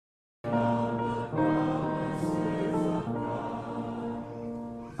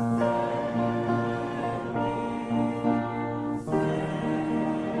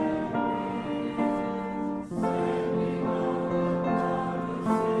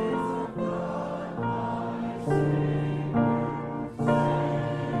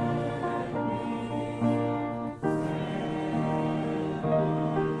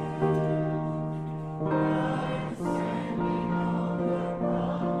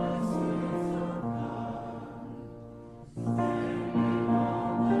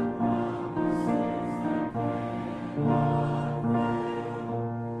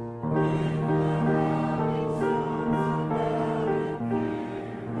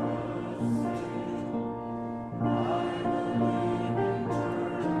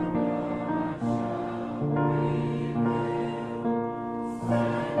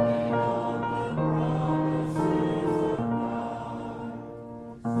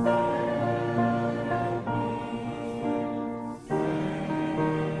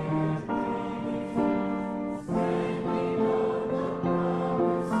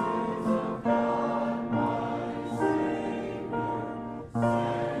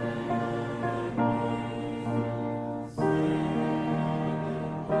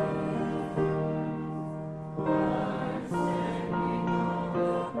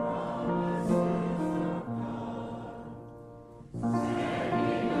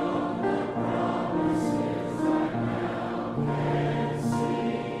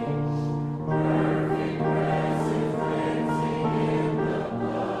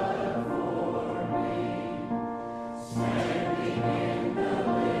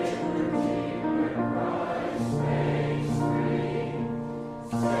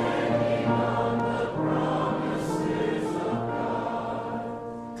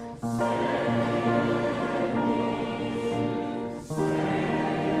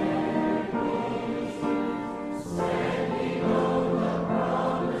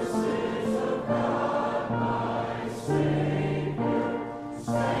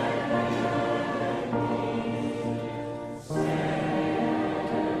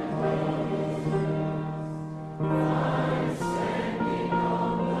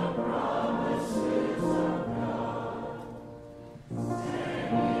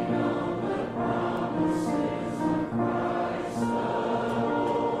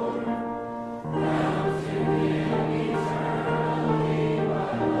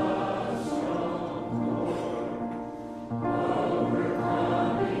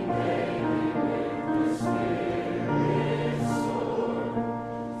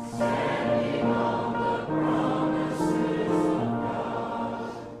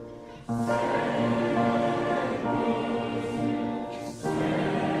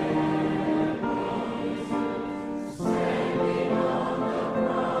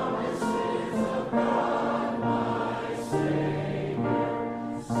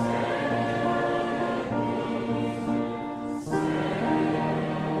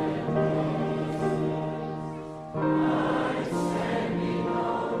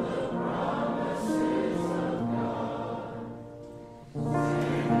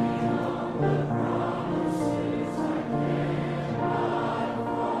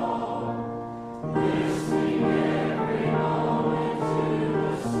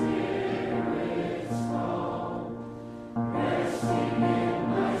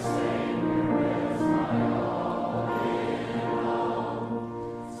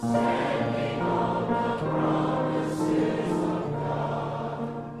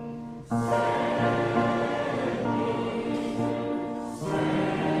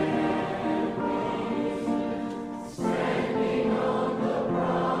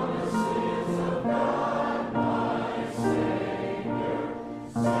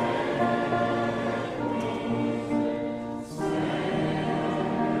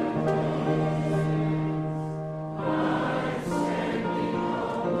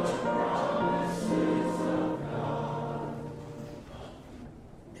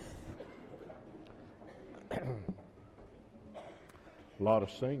A lot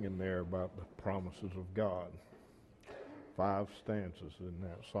of singing there about the promises of God. 5 stanzas in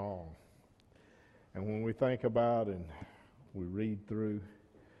that song. And when we think about and we read through,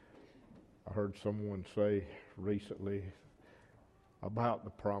 I heard someone say recently about the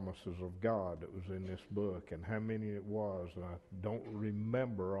promises of God that was in this book and how many it was. And I don't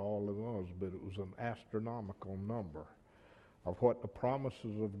remember all it was, but it was an astronomical number of what the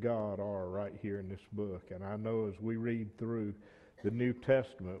promises of God are right here in this book. And I know as we read through the New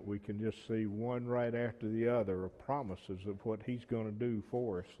Testament, we can just see one right after the other of promises of what he's going to do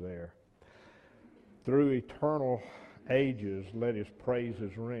for us there. Through eternal ages, let his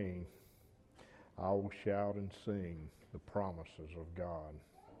praises ring. I will shout and sing the promises of God.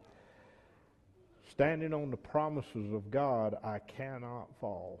 Standing on the promises of God, I cannot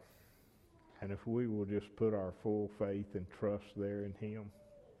fall. And if we will just put our full faith and trust there in him,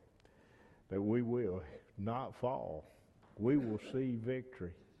 that we will not fall. We will see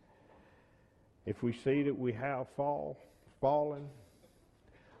victory. If we see that we have fallen,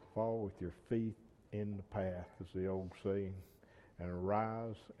 fall with your feet in the path, is the old saying, and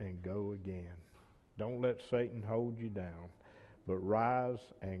arise and go again. Don't let Satan hold you down, but rise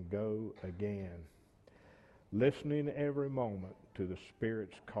and go again. Listening every moment to the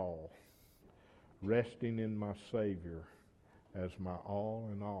Spirit's call, resting in my Savior as my all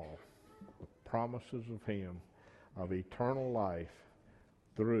in all. The promises of him of eternal life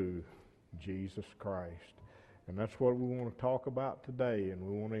through Jesus Christ. And that's what we want to talk about today, and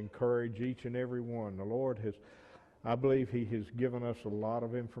we want to encourage each and every one. The Lord has, I believe he has given us a lot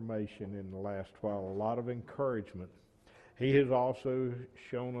of information in the last while, a lot of encouragement. He has also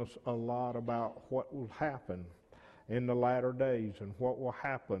shown us a lot about what will happen in the latter days and what will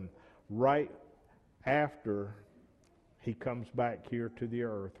happen right after he comes back here to the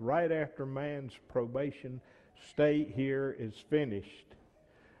earth, right after man's probation state here is finished.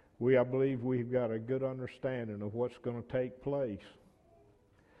 I believe we've got a good understanding of what's going to take place.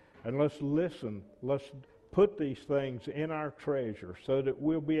 And let's listen, let's put these things in our treasure so that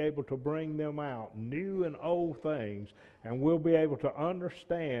we'll be able to bring them out, new and old things, and we'll be able to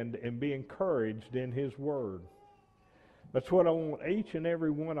understand and be encouraged in his word. That's what I want each and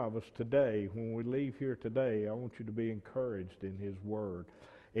every one of us today, when we leave here today, I want you to be encouraged in his word,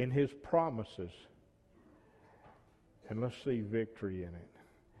 in his promises. And let's see victory in it.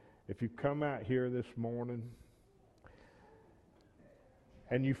 If you come out here this morning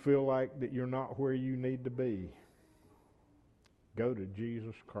and you feel like that you're not where you need to be, go to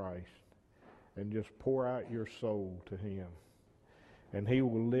Jesus Christ and just pour out your soul to him. And he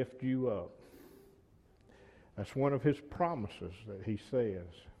will lift you up. That's one of his promises that he says.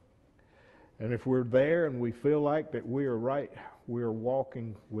 And if we're there and we feel like that we are right, we're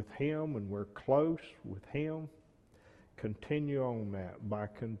walking with him and we're close with him, continue on that by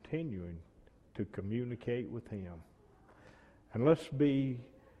continuing to communicate with him. And let's be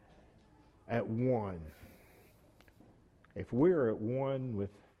at one. If we're at one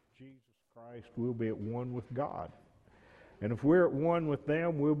with Jesus Christ, we'll be at one with God. And if we're at one with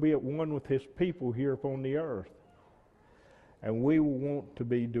them, we'll be at one with his people here upon the earth. And we will want to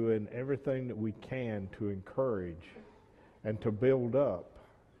be doing everything that we can to encourage and to build up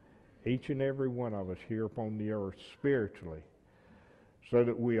each and every one of us here upon the earth spiritually, so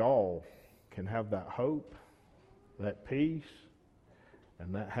that we all can have that hope, that peace,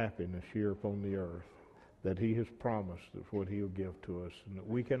 and that happiness here upon the earth that he has promised is what he'll give to us, and that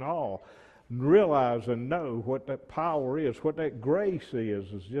we can all realize and know what that power is, what that grace is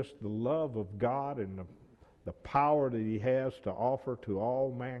just the love of God and the power that he has to offer to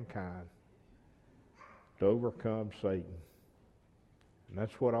all mankind to overcome Satan. And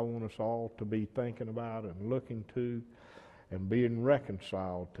that's what I want us all to be thinking about and looking to and being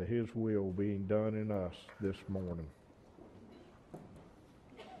reconciled to his will being done in us this morning.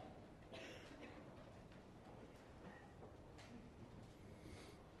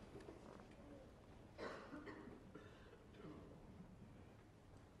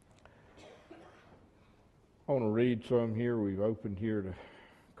 I want to read some here. We've opened here to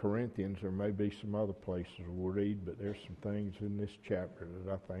Corinthians. There may be some other places we'll read, but there's some things in this chapter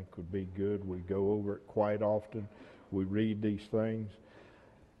that I think would be good. We go over it quite often. We read these things.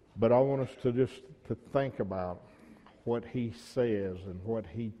 But I want us to just to think about what he says and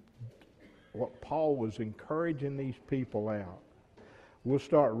what Paul was encouraging these people out. We'll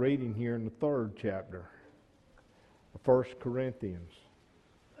start reading here in the 3rd chapter of 1 Corinthians.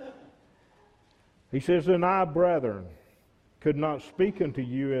 He says, "And I, brethren, could not speak unto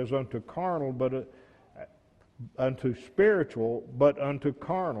you as unto carnal, but unto spiritual, but unto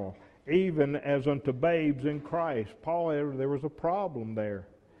carnal, even as unto babes in Christ. Paul, there was a problem there.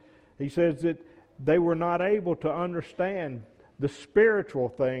 He says that they were not able to understand the spiritual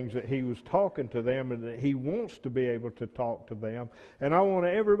things that he was talking to them, and that he wants to be able to talk to them. And I want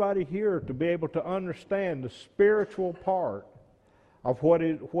everybody here to be able to understand the spiritual part of what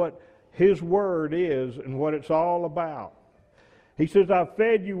his word is and what it's all about. He says, I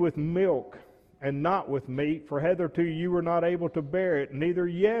fed you with milk and not with meat, for hitherto you were not able to bear it, neither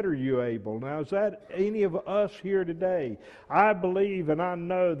yet are you able. Now, is that any of us here today? I believe and I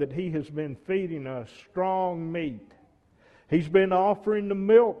know that he has been feeding us strong meat. He's been offering the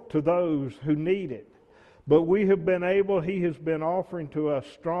milk to those who need it. But he has been offering to us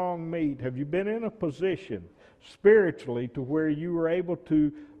strong meat. Have you been in a position spiritually to where you were able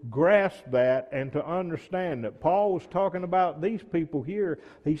to grasp that and to understand that? Paul was talking about these people here.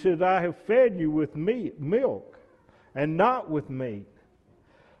 He says, I have fed you with milk and not with meat.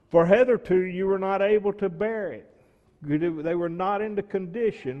 For hitherto you were not able to bear it. They were not in the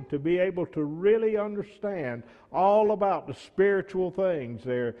condition to be able to really understand all about the spiritual things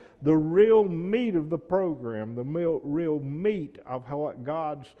there, the real meat of the program, the real meat of what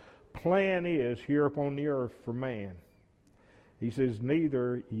God's plan is here upon the earth for man. He says,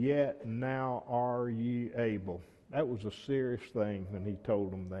 neither yet now are ye able. That was a serious thing when he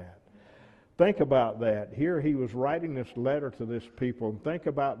told them that. Think about that. Here he was writing this letter to this people. And think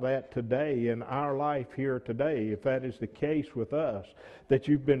about that today in our life here today, if that is the case with us, that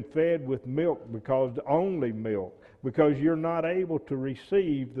you've been fed with milk, because only milk, because you're not able to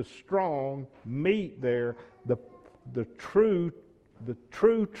receive the strong meat there, the true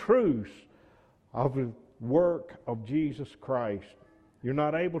truths of the work of Jesus Christ. You're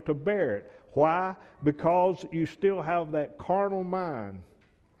not able to bear it. Why? Because you still have that carnal mind.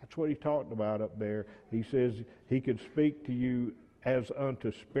 That's what he talked about up there. He says he could speak to you as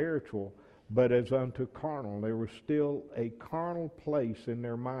unto spiritual, but as unto carnal. There was still a carnal place in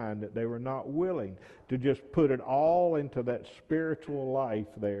their mind that they were not willing to just put it all into that spiritual life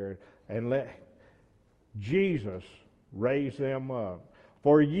there and let Jesus raise them up.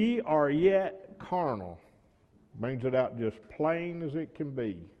 For ye are yet carnal. Brings it out just plain as it can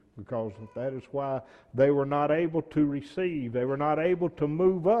be. Because that is why they were not able to receive. They were not able to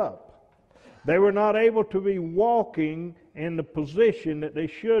move up. They were not able to be walking in the position that they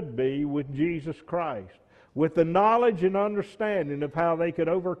should be with Jesus Christ. With the knowledge and understanding of how they could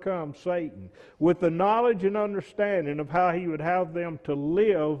overcome Satan. With the knowledge and understanding of how he would have them to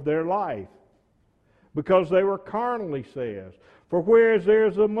live their life. Because they were carnal, he says. For whereas there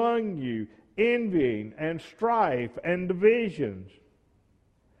is among you envying and strife and divisions,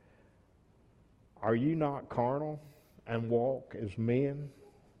 are you not carnal and walk as men?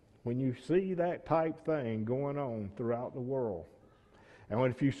 When you see that type thing going on throughout the world, and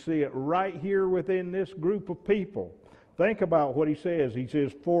if you see it right here within this group of people, think about what he says. He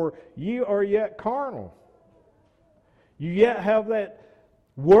says, for ye are yet carnal. You yet have that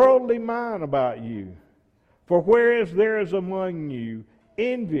worldly mind about you. For whereas there is among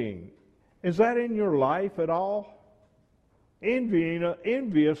envying. Is that in your life at all?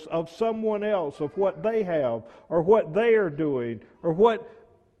 Envious of someone else, of what they have, or what they are doing, or what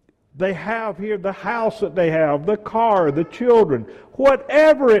they have here, the house that they have, the car, the children,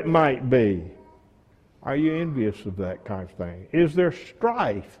 whatever it might be. Are you envious of that kind of thing? Is there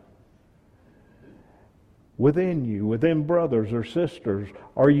strife within you, within brothers or sisters,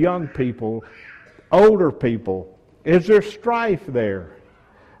 or young people, older people? Is there strife there?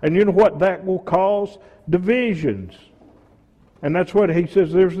 And you know what that will cause? Divisions. And that's what he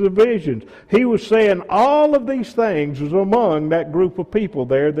says, there's divisions. He was saying all of these things was among that group of people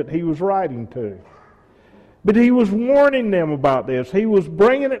there that he was writing to. But he was warning them about this. He was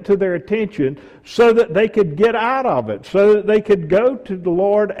bringing it to their attention so that they could get out of it, so that they could go to the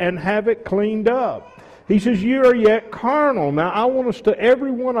Lord and have it cleaned up. He says, you are yet carnal. Now, I want us to,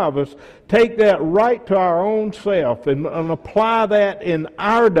 every one of us, take that right to our own self and apply that in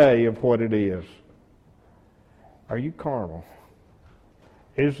our day of what it is. Are you carnal?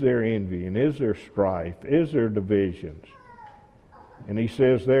 Is there envy, and is there strife? Is there divisions? And he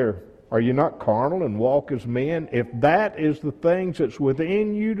says there, are you not carnal and walk as men? If that is the things that's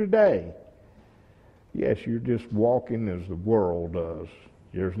within you today, yes, you're just walking as the world does.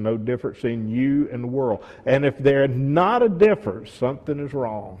 There's no difference in you and the world. And if there's not a difference, something is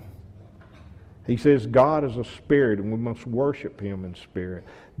wrong. He says God is a spirit, and we must worship him in spirit.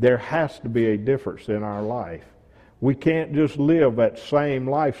 There has to be a difference in our life. We can't just live that same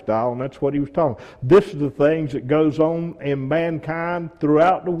lifestyle, and that's what he was talking about. This is the things that goes on in mankind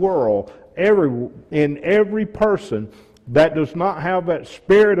throughout the world. In every person that does not have that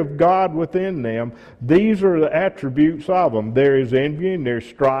Spirit of God within them, these are the attributes of them. There is envy, and there's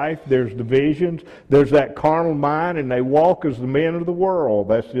strife, there's divisions, there's that carnal mind, and they walk as the men of the world.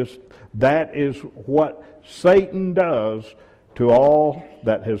 That is what Satan does to all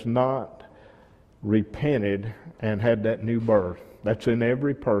that has not repented and had that new birth. That's in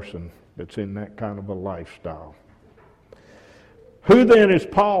every person that's in that kind of a lifestyle. Who then is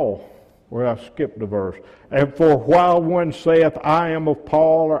Paul? Well, I skipped a verse. And for while one saith, I am of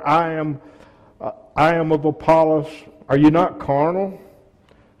Paul, or I am of Apollos, are you not carnal?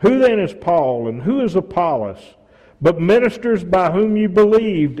 Who then is Paul, and who is Apollos? But ministers by whom you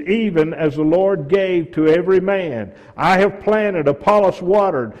believed, even as the Lord gave to every man. I have planted, Apollos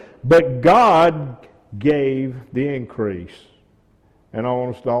watered, but God gave the increase. And I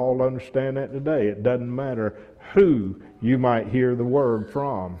want us to all understand that today. It doesn't matter who you might hear the word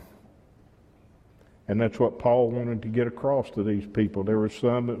from. And that's what Paul wanted to get across to these people. There were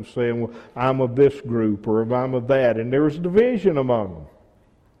some that were saying, well, I'm of this group, or I'm of that. And there was division among them.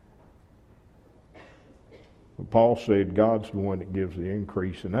 But Paul said God's the one that gives the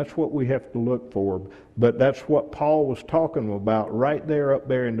increase. And that's what we have to look for. But that's what Paul was talking about right there, up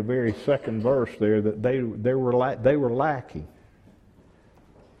there in the very second verse there, that they were lacking.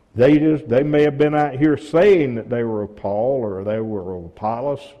 They may have been out here saying that they were of Paul, or they were of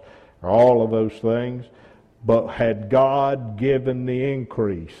Apollos, or all of those things, but had God given the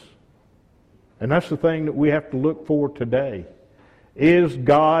increase? And that's the thing that we have to look for today. Is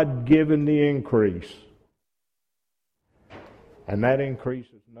God given the increase? And that increase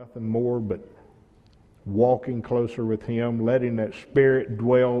is nothing more but walking closer with Him, letting that Spirit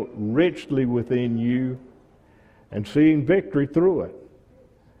dwell richly within you, and seeing victory through it.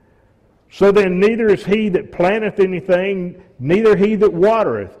 So then neither is he that planteth anything, neither he that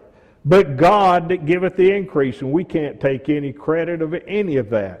watereth, but God that giveth the increase. And we can't take any credit of any of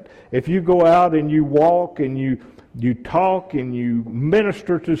that. If you go out and you walk and you talk and you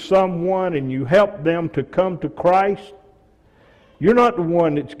minister to someone and you help them to come to Christ, you're not the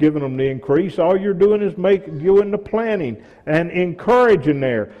one that's giving them the increase. All you're doing is doing the planting and encouraging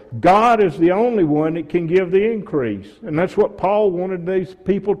there. God is the only one that can give the increase. And that's what Paul wanted these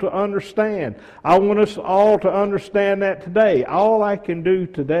people to understand. I want us all to understand that today. All I can do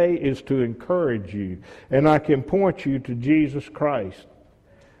today is to encourage you. And I can point you to Jesus Christ.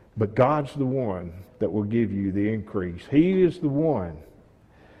 But God's the one that will give you the increase. He is the one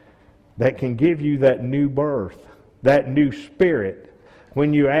that can give you that new birth, that new spirit.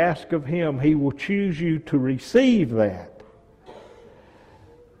 When you ask of Him, He will choose you to receive that.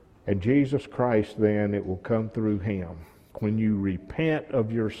 And Jesus Christ, then, it will come through Him. When you repent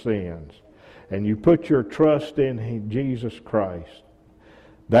of your sins and you put your trust in Jesus Christ,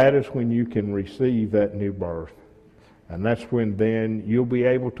 that is when you can receive that new birth. And that's when then you'll be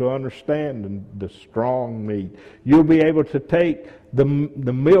able to understand the strong meat. You'll be able to take the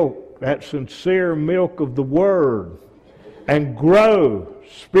milk, that sincere milk of the Word, and grow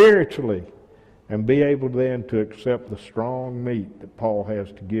spiritually, and be able then to accept the strong meat that Paul has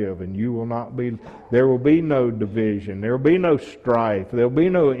to give. And there will be no division, there will be no strife, there will be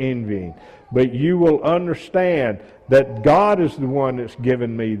no envying, but you will understand that God is the one that's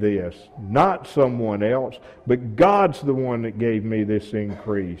given me this, not someone else, but God's the one that gave me this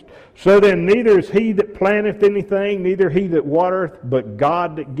increase. So then neither is he that planteth anything, neither he that watereth, but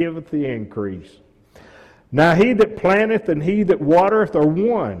God that giveth the increase. Now he that planteth and he that watereth are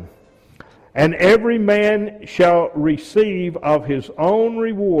one, and every man shall receive of his own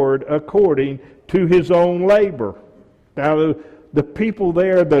reward according to his own labor. Now the people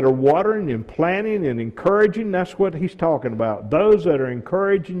there that are watering and planting and encouraging, that's what he's talking about. Those that are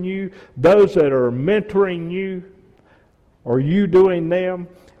encouraging you, those that are mentoring you, or you doing them,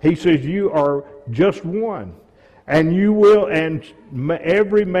 he says you are just one. And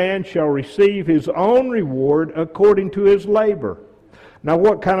every man shall receive his own reward according to his labor. Now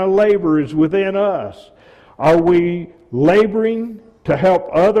what kind of labor is within us? Are we laboring to help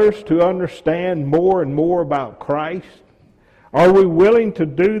others to understand more and more about Christ? Are we willing to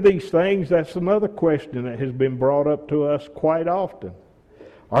do these things? That's another question that has been brought up to us quite often.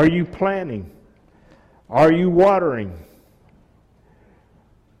 Are you planting? Are you watering?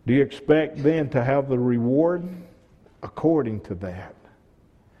 Do you expect then to have the reward according to that?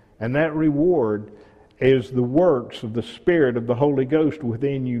 And that reward is the works of the Spirit of the Holy Ghost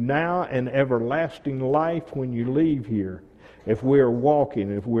within you now and everlasting life when you leave here, if we are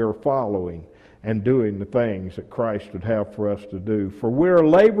walking, if we are following and doing the things that Christ would have for us to do. For we are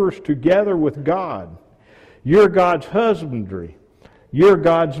laborers together with God. You're God's husbandry. You're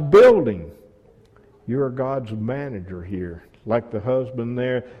God's building. You are God's manager here. Like the husband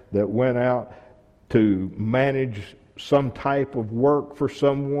there that went out to manage some type of work for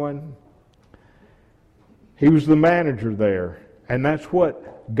someone. He was the manager there. And that's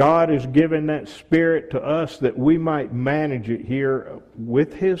what God has given that Spirit to us, that we might manage it here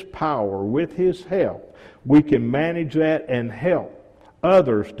with His power, with His help. We can manage that and help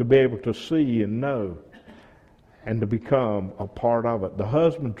others to be able to see and know and to become a part of it. The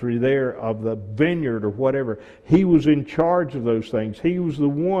husbandry there of the vineyard or whatever, he was in charge of those things. He was the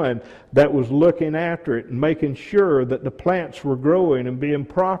one that was looking after it and making sure that the plants were growing and being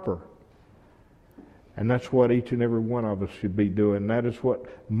proper. And that's what each and every one of us should be doing. That is what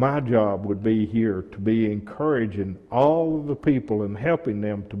my job would be here, to be encouraging all of the people and helping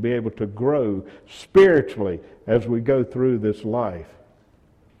them to be able to grow spiritually as we go through this life.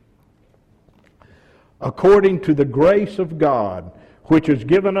 According to the grace of God, which is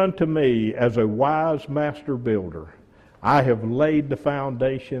given unto me as a wise master builder, I have laid the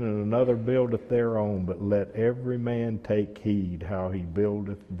foundation, and another buildeth thereon, but let every man take heed how he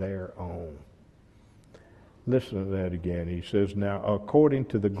buildeth thereon. Listen to that again. He says, now, according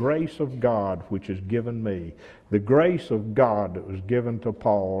to the grace of God which is given me, the grace of God that was given to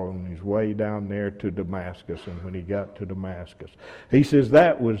Paul on his way down there to Damascus, and when he got to Damascus, he says,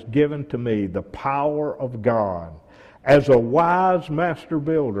 that was given to me, the power of God. As a wise master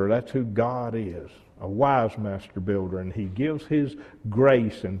builder, that's who God is, a wise master builder, and he gives his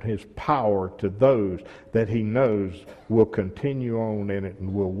grace and his power to those that he knows will continue on in it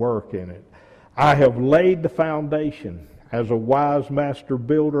and will work in it. I have laid the foundation. As a wise master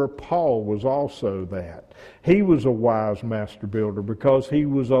builder, Paul was also that. He was a wise master builder because he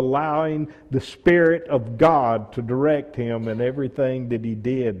was allowing the Spirit of God to direct him in everything that he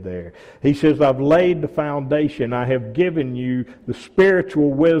did there. He says, I've laid the foundation. I have given you the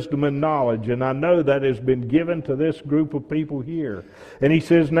spiritual wisdom and knowledge, and I know that has been given to this group of people here. And he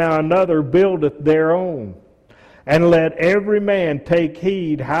says, now another buildeth their own. And let every man take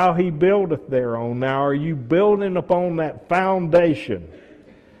heed how he buildeth thereon. Now, are you building upon that foundation?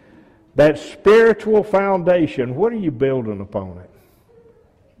 That spiritual foundation, what are you building upon it?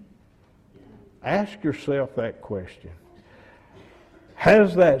 Ask yourself that question.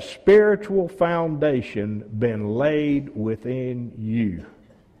 Has that spiritual foundation been laid within you?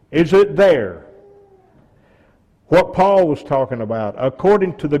 Is it there? What Paul was talking about,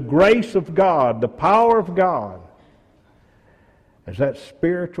 according to the grace of God, the power of God, is that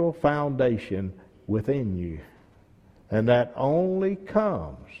spiritual foundation within you. And that only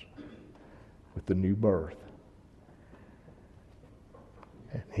comes with the new birth.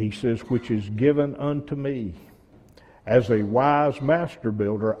 And he says, which is given unto me. As a wise master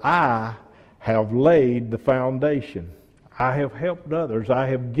builder, I have laid the foundation. I have helped others. I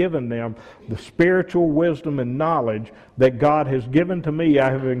have given them the spiritual wisdom and knowledge that God has given to me. I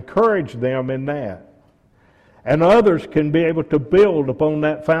have encouraged them in that. And others can be able to build upon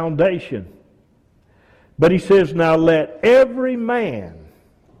that foundation. But he says, now let every man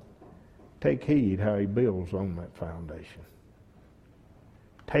take heed how he builds on that foundation.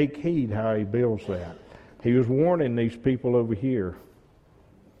 Take heed how he builds that. He was warning these people over here.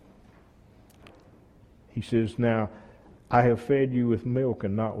 He says, now, I have fed you with milk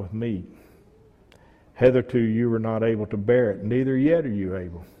and not with meat. Hitherto you were not able to bear it, neither yet are you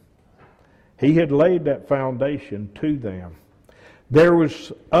able. He had laid that foundation to them. There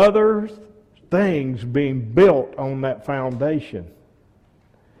was other things being built on that foundation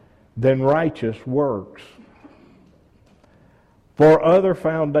than righteous works. For other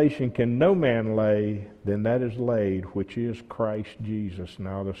foundation can no man lay than that is laid, which is Christ Jesus.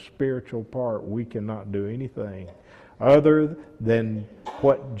 Now the spiritual part, we cannot do anything other than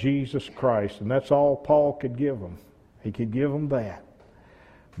what Jesus Christ, and that's all Paul could give them. He could give them that.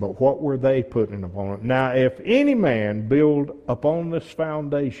 But what were they putting upon it? Now, if any man build upon this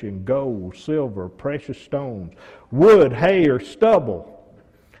foundation gold, silver, precious stones, wood, hay, or stubble.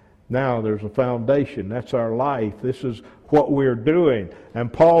 Now there's a foundation. That's our life. This is what we're doing.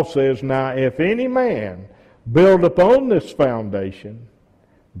 And Paul says, now if any man build upon this foundation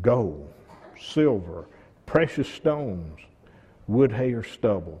gold, silver, precious stones, wood, hay, or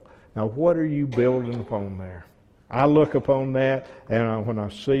stubble. Now what are you building upon there? I look upon that, and when I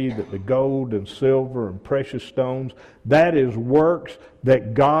see that the gold and silver and precious stones, that is works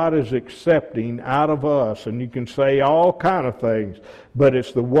that God is accepting out of us. And you can say all kind of things, but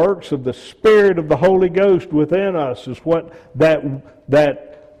it's the works of the Spirit of the Holy Ghost within us is what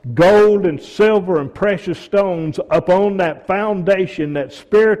that gold and silver and precious stones upon that foundation, that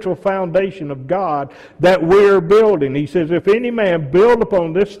spiritual foundation of God that we're building. He says, if any man build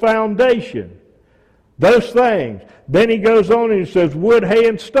upon this foundation, Those things. Then he goes on and he says, wood, hay,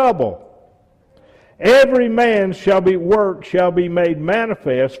 and stubble. Every man's work shall be made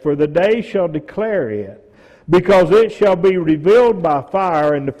manifest, for the day shall declare it, because it shall be revealed by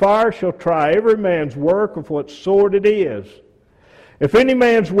fire, and the fire shall try every man's work of what sort it is. If any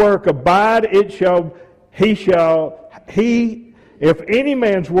man's work abide, if any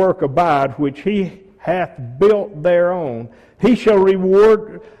man's work abide which he hath built thereon, he shall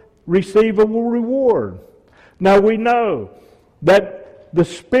receive a reward. Now we know that the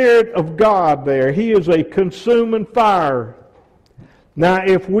Spirit of God there, He is a consuming fire. Now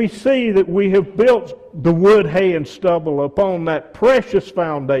if we see that we have built the wood, hay, and stubble upon that precious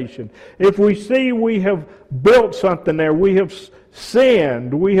foundation, if we see we have built something there, we have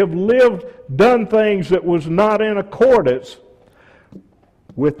sinned, we have done things that was not in accordance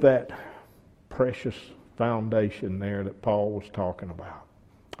with that precious foundation there that Paul was talking about,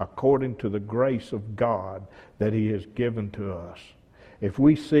 according to the grace of God that He has given to us. If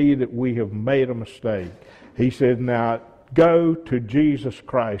we see that we have made a mistake, he says, now go to Jesus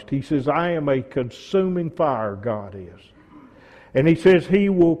Christ. He says, I am a consuming fire, God is. And he says He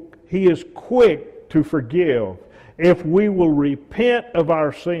is quick to forgive if we will repent of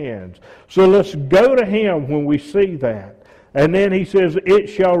our sins. So let's go to Him when we see that. And then he says, it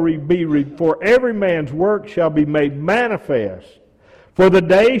shall for every man's work shall be made manifest, for the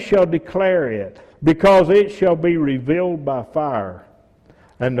day shall declare it, because it shall be revealed by fire.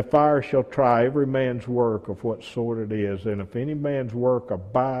 And the fire shall try every man's work of what sort it is. And if any man's work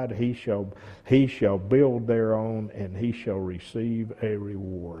abide, he shall build thereon, and he shall receive a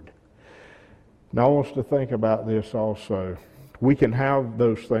reward. Now I want us to think about this also. We can have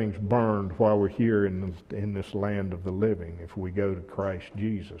those things burned while we're here in this land of the living. If we go to Christ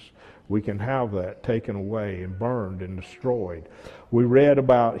Jesus, we can have that taken away and burned and destroyed. We read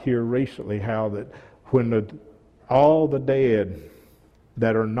about here recently how that when all the dead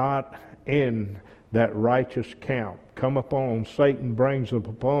that are not in that righteous camp come upon, Satan brings them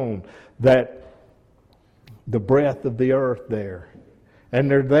upon that the breath of the earth there. And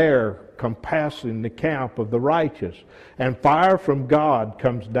they're there compassing the camp of the righteous. And fire from God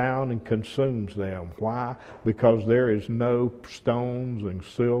comes down and consumes them. Why? Because there is no stones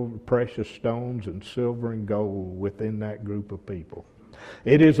and precious stones and silver and gold within that group of people.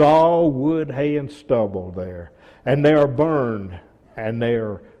 It is all wood, hay, and stubble there. And they are burned, and they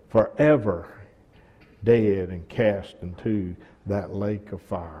are forever dead and cast into that lake of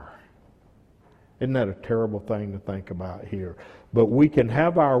fire. Isn't that a terrible thing to think about here? But we can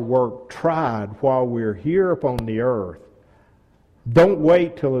have our work tried while we're here upon the earth. Don't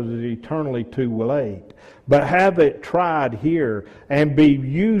wait till it is eternally too late. But have it tried here and be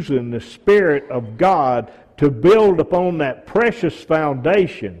using the Spirit of God to build upon that precious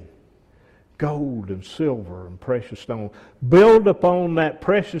foundation. Gold and silver and precious stone. Build upon that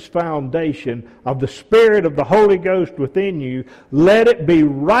precious foundation of the Spirit of the Holy Ghost within you. Let it be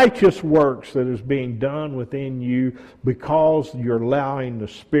righteous works that is being done within you, because you're allowing the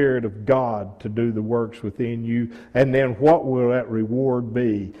Spirit of God to do the works within you. And then what will that reward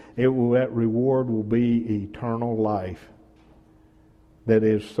be? That reward will be eternal life that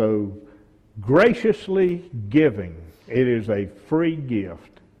is so graciously giving. It is a free gift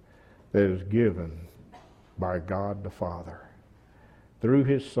that is given by God the Father through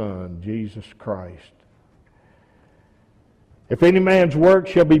His Son, Jesus Christ. If any man's work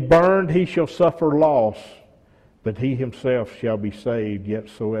shall be burned, he shall suffer loss, but he himself shall be saved, yet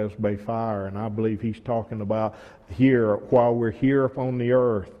so as by fire. And I believe he's talking about here, while we're here upon the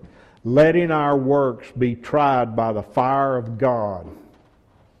earth, letting our works be tried by the fire of God.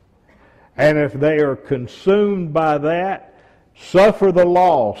 And if they are consumed by that, suffer the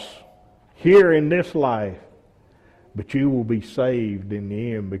loss here in this life, but you will be saved in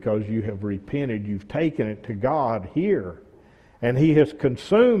the end, because you have repented. You've taken it to God here, and He has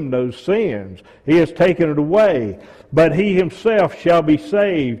consumed those sins. He has taken it away, but He Himself shall be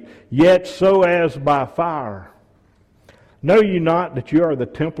saved, yet so as by fire. Know ye not that you are the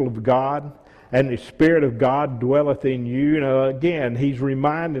temple of God, and the Spirit of God dwelleth in you? Again, he's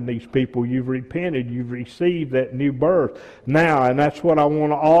reminding these people, you've repented, you've received that new birth. Now, and that's what I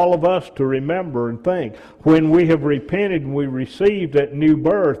want all of us to remember and think. When we have repented and we received that new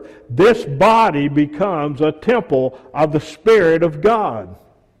birth, this body becomes a temple of the Spirit of God.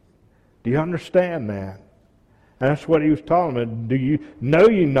 Do you understand that? And that's what he was talking about. Know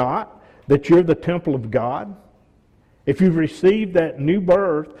you not that you're the temple of God? If you've received that new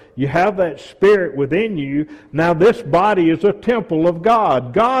birth, you have that Spirit within you. Now this body is a temple of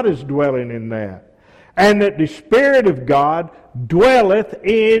God. God is dwelling in that. And that the Spirit of God dwelleth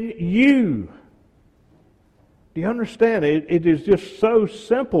in you. Do you understand? It is just so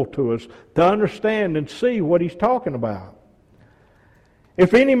simple to us to understand and see what he's talking about.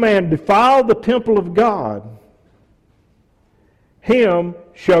 If any man defile the temple of God, him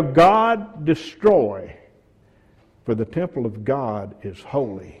shall God destroy. For the temple of God is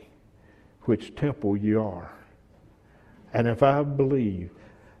holy, which temple ye are. And if I believe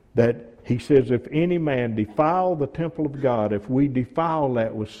that he says, if any man defile the temple of God, if we defile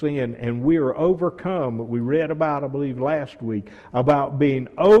that with sin, and we are overcome, we read about, I believe, last week, about being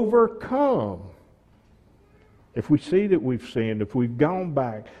overcome. If we see that we've sinned, if we've gone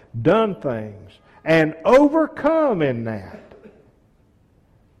back, done things, and overcome in that,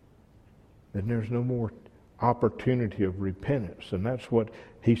 then there's no more opportunity of repentance. And that's what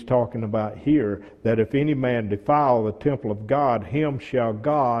he's talking about here, that if any man defile the temple of God, him shall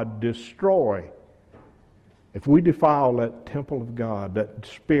God destroy. If we defile that temple of God, that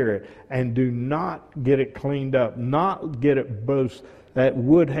spirit, and do not get it cleaned up, not get it both that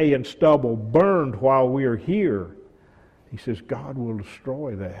wood, hay, and stubble burned while we are here, he says God will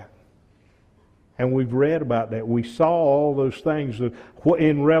destroy that. And we've read about that. We saw all those things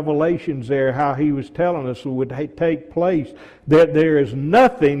in Revelations there, how he was telling us would take place, that there is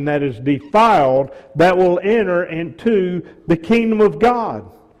nothing that is defiled that will enter into the kingdom of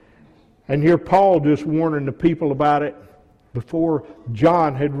God. And here Paul just warning the people about it before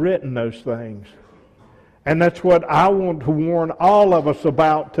John had written those things. And that's what I want to warn all of us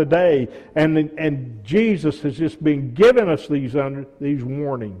about today. And Jesus has just been giving us these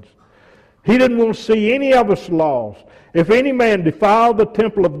warnings. He didn't want to see any of us lost. If any man defile the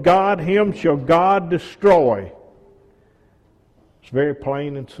temple of God, him shall God destroy. It's very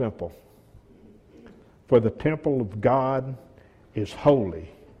plain and simple. For the temple of God is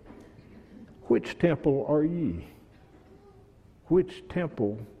holy. Which temple are ye? Which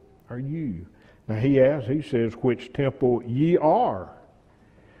temple are you? Now he says, which temple ye are.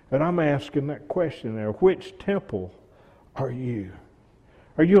 And I'm asking that question there. Which temple are you?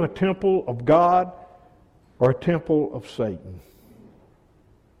 Are you a temple of God or a temple of Satan?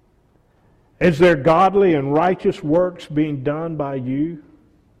 Is there godly and righteous works being done by you?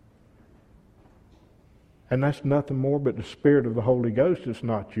 And that's nothing more but the Spirit of the Holy Ghost. It's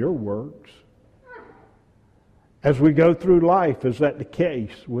not your works. As we go through life, is that the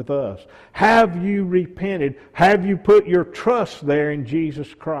case with us? Have you repented? Have you put your trust there in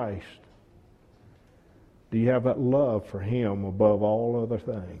Jesus Christ? Do you have that love for Him above all other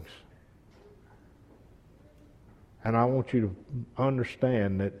things? And I want you to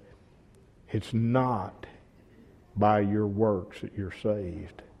understand that it's not by your works that you're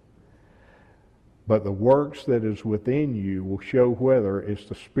saved. But the works that is within you will show whether it's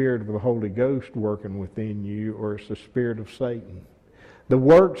the Spirit of the Holy Ghost working within you or it's the spirit of Satan. The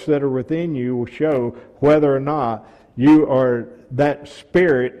works that are within you will show whether or not that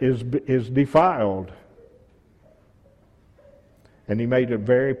spirit is defiled. And he made it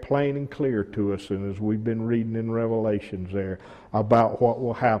very plain and clear to us, and as we've been reading in Revelations there, about what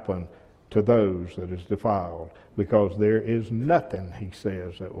will happen to those that is defiled. Because there is nothing, he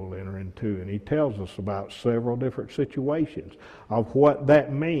says, that will enter into. And he tells us about several different situations of what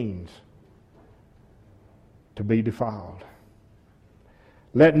that means to be defiled.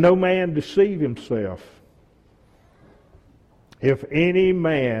 Let no man deceive himself. If any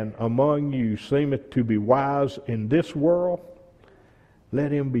man among you seemeth to be wise in this world,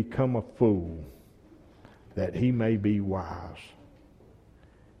 let him become a fool, that he may be wise.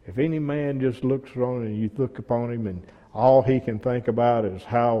 If any man just looks on and you look upon him and all he can think about is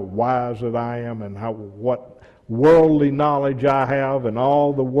how wise that I am and what worldly knowledge I have and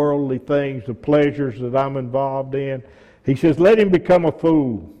all the worldly things, the pleasures that I'm involved in, he says, let him become a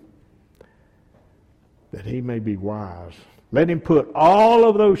fool, that he may be wise. Let him put all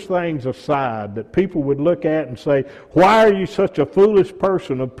of those things aside that people would look at and say, why are you such a foolish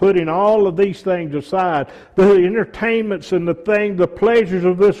person of putting all of these things aside, the entertainments and the pleasures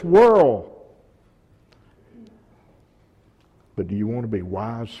of this world? But do you want to be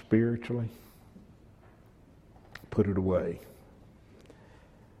wise spiritually? Put it away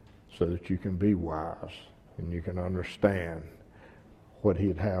so that you can be wise and you can understand what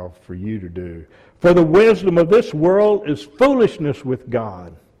he'd have for you to do. For the wisdom of this world is foolishness with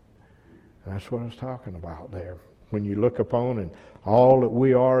God. And that's what I was talking about there. When you look upon and all that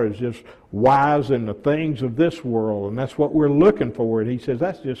we are is just wise in the things of this world, and that's what we're looking for. And he says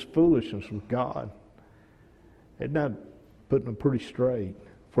that's just foolishness with God. It's not putting them pretty straight.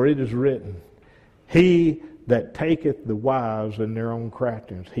 For it is written, he that taketh the wise in their own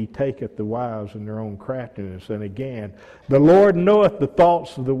craftiness. He taketh the wise in their own craftiness. And again, the Lord knoweth the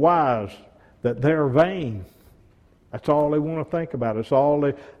thoughts of the wise, that they are vain. That's all they want to think about. It's all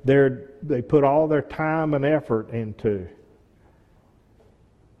they put all their time and effort into.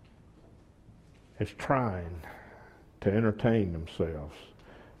 It's trying to entertain themselves,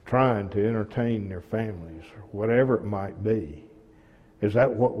 trying to entertain their families, whatever it might be. Is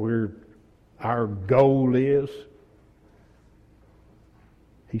that what our goal is?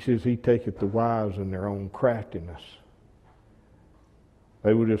 He says he taketh the wise in their own craftiness.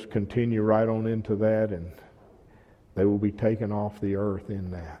 They will just continue right on into that, and they will be taken off the earth in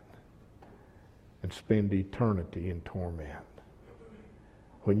that and spend eternity in torment.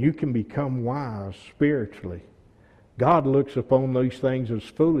 When you can become wise spiritually, God looks upon these things as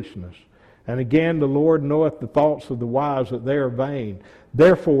foolishness. And again, the Lord knoweth the thoughts of the wise, that they are vain.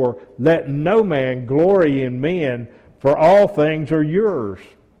 Therefore, let no man glory in men, for all things are yours.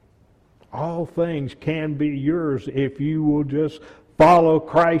 All things can be yours if you will just follow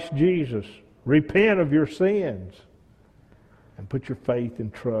Christ Jesus. Repent of your sins and put your faith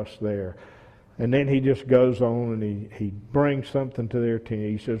and trust there. And then he just goes on and he brings something to their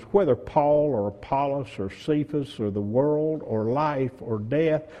attention. He says, whether Paul or Apollos or Cephas or the world or life or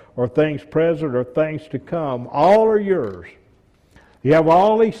death or things present or things to come, all are yours. You have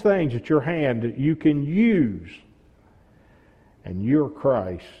all these things at your hand that you can use. And you're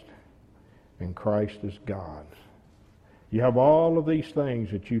Christ, and Christ is God. You have all of these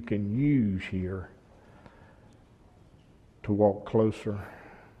things that you can use here to walk closer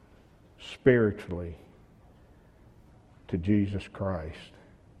spiritually to Jesus Christ.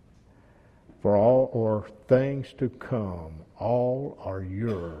 For all or things to come, all are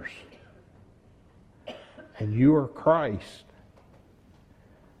yours. And you are Christ.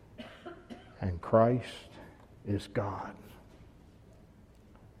 And Christ is God.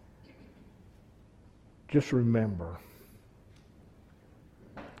 Just remember,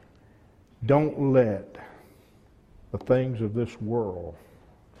 don't let the things of this world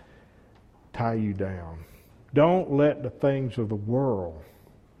tie you down. Don't let the things of the world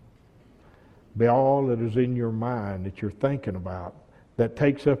be all that is in your mind that you're thinking about, that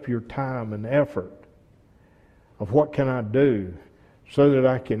takes up your time and effort of what can I do so that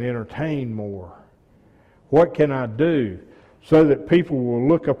I can entertain more? What can I do so that people will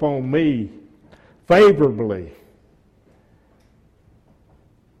look upon me favorably?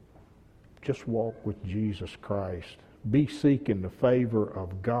 Just walk with Jesus Christ. Be seeking the favor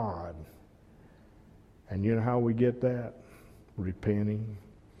of God. And you know how we get that? Repenting,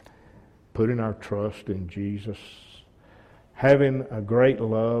 putting our trust in Jesus, having a great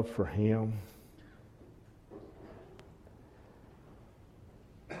love for Him,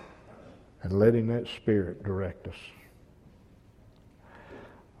 and letting that Spirit direct us.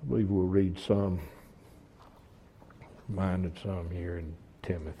 I believe we'll read some, reminded some here in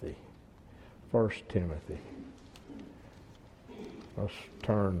Timothy. 1 Timothy. Let's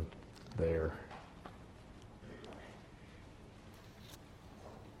turn there.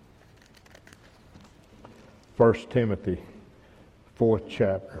 1 Timothy, 4th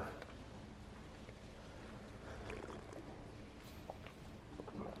chapter.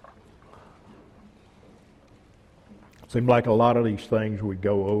 Seems like a lot of these things we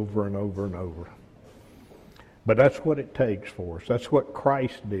go over and over and over. But that's what it takes for us. That's what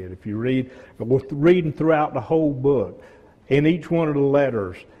Christ did. If you reading throughout the whole book, in each one of the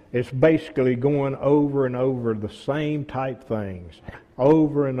letters, it's basically going over and over the same type things,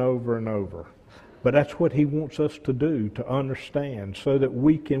 over and over and over. But that's what He wants us to do, to understand, so that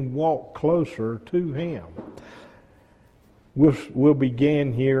we can walk closer to Him. We'll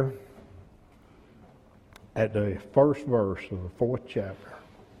begin here at the first verse of the 4th chapter.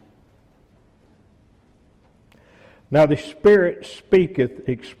 Now the Spirit speaketh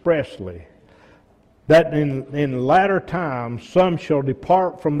expressly, that in latter times some shall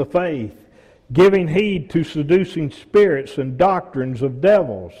depart from the faith, giving heed to seducing spirits and doctrines of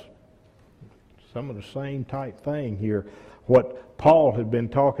devils. Some of the same type thing here, what Paul had been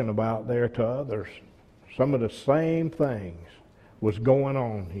talking about there to others. Some of the same things was going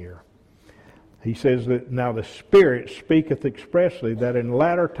on here. He says that now the Spirit speaketh expressly that in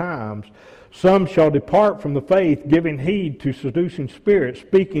latter times some shall depart from the faith, giving heed to seducing spirits,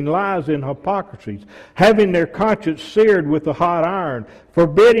 speaking lies and hypocrisies, having their conscience seared with a hot iron,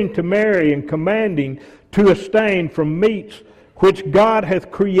 forbidding to marry and commanding to abstain from meats which God hath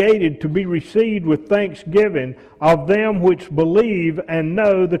created to be received with thanksgiving of them which believe and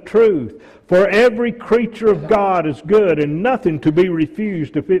know the truth. For every creature of God is good, and nothing to be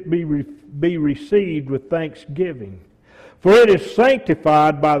refused if it be received with thanksgiving. For it is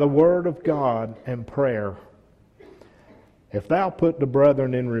sanctified by the word of God and prayer. If thou put the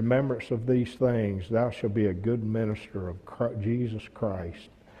brethren in remembrance of these things, thou shalt be a good minister of Jesus Christ,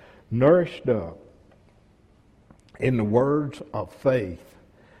 nourished up in the words of faith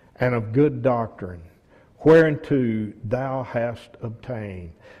and of good doctrine, whereunto thou hast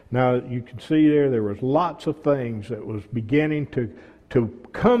obtained. Now, you can see there was lots of things that was beginning to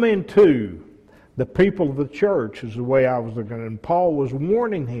come into the people of the church, is the way I was looking at it. And Paul was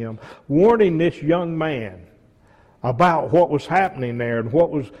warning this young man about what was happening there and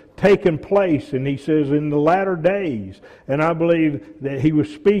what was taking place. And he says, in the latter days, and I believe that he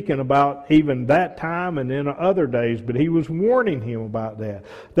was speaking about even that time and in other days, but he was warning him about that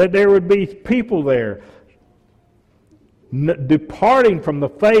there would be people there departing from the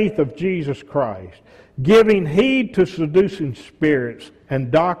faith of Jesus Christ, giving heed to seducing spirits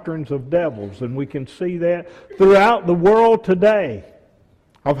and doctrines of devils. And we can see that throughout the world today,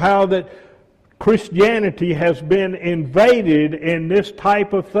 of how that Christianity has been invaded in this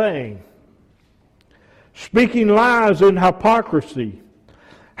type of thing. Speaking lies in hypocrisy,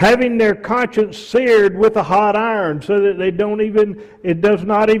 having their conscience seared with a hot iron, so that it does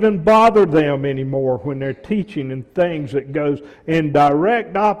not even bother them anymore when they're teaching in things that goes in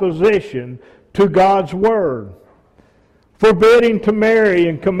direct opposition to God's Word. Forbidding to marry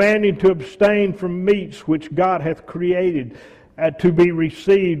and commanding to abstain from meats which God hath created to be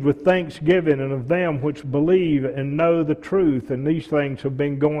received with thanksgiving, and of them which believe and know the truth. And these things have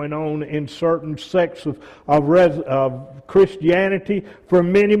been going on in certain sects of Christianity for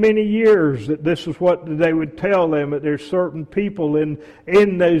many, many years, that this is what they would tell them, that there's certain people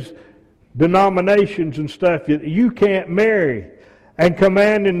in those denominations and stuff that you can't marry, and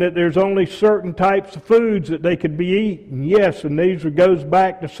commanding that there's only certain types of foods that they could be eaten. Yes, and these goes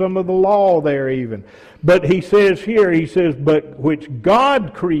back to some of the law there even. But he says here, but which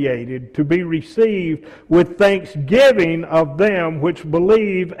God created to be received with thanksgiving of them which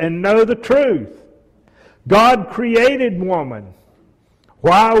believe and know the truth. God created woman.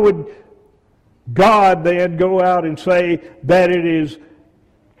 Why would God then go out and say that it is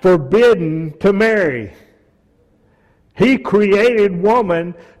forbidden to marry? He created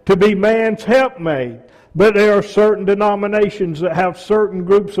woman to be man's helpmate. But there are certain denominations that have certain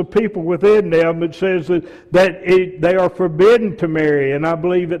groups of people within them that says that they are forbidden to marry. And I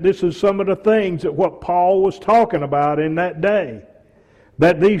believe that this is some of the things that what Paul was talking about in that day.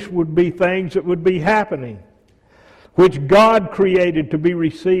 That these would be things that would be happening, which God created to be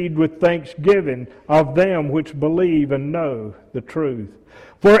received with thanksgiving of them which believe and know the truth.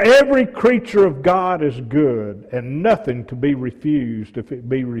 For every creature of God is good, and nothing to be refused if it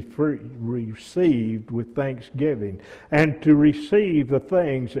be received with thanksgiving, and to receive the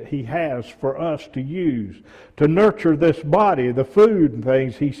things that he has for us to use, to nurture this body, the food and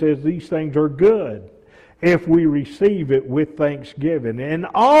things. He says these things are good if we receive it with thanksgiving. And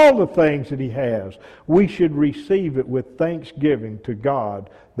all the things that he has, we should receive it with thanksgiving to God,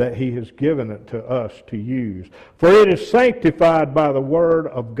 that he has given it to us to use. For it is sanctified by the word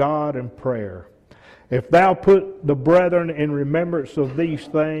of God and prayer. If thou put the brethren in remembrance of these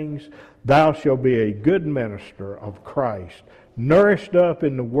things, thou shalt be a good minister of Christ, nourished up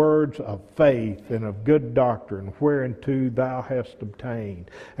in the words of faith and of good doctrine, whereunto thou hast obtained.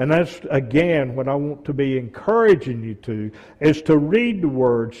 And that's, again, what I want to be encouraging you to, is to read the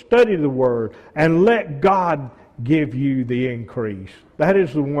Word, study the Word, and let God give you the increase. That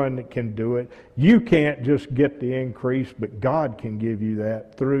is the one that can do it. You can't just get the increase, but God can give you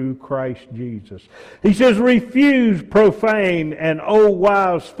that through Christ Jesus. He says, refuse profane and old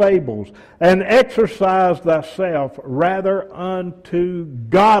wives' fables, and exercise thyself rather unto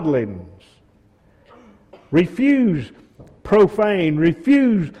godliness. Refuse profane.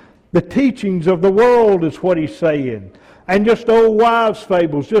 Refuse the teachings of the world is what he's saying. And just old wives'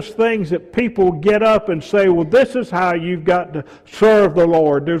 fables, just things that people get up and say, well, this is how you've got to serve the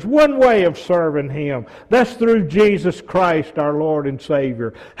Lord. There's one way of serving him. That's through Jesus Christ, our Lord and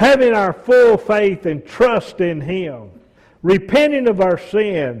Savior. Having our full faith and trust in him. Repenting of our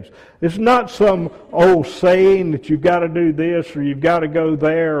sins. It's not some old saying that you've got to do this or you've got to go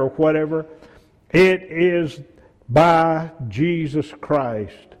there or whatever. It is by Jesus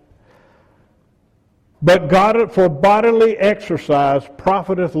Christ. But God, for bodily exercise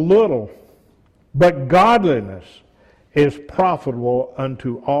profiteth little, but godliness is profitable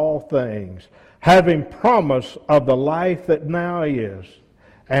unto all things, having promise of the life that now is,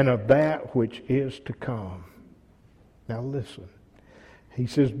 and of that which is to come. Now listen. He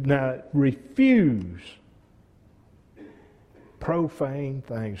says, now refuse profane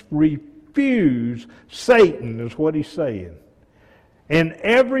things. Refuse Satan is what he's saying. In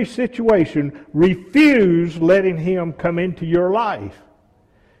every situation, refuse letting him come into your life.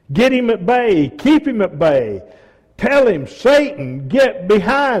 Get him at bay. Keep him at bay. Tell him, Satan, get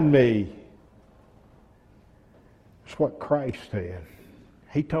behind me. That's what Christ said.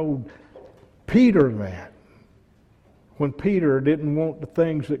 He told Peter that. When Peter didn't want the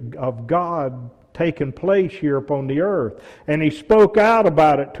things of God taking place here upon the earth. And he spoke out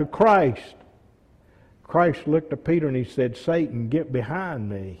about it to Christ. Christ looked at Peter and he said, Satan, get behind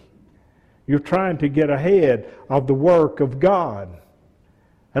me. You're trying to get ahead of the work of God.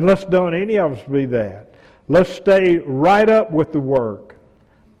 And let's don't any of us be that. Let's stay right up with the work.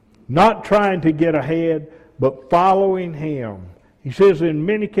 Not trying to get ahead, but following him. He says in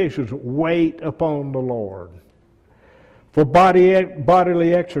many cases, wait upon the Lord. For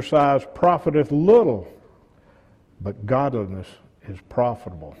bodily exercise profiteth little, but godliness is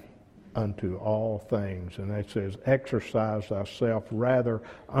profitable unto all things. And it says, exercise thyself rather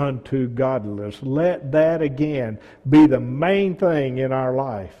unto godliness. Let that again be the main thing in our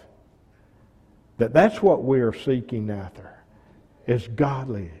life. That's what we are seeking after, is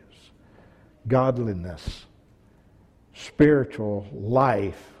godliness, spiritual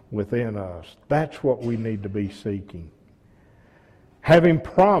life within us. That's what we need to be seeking. Having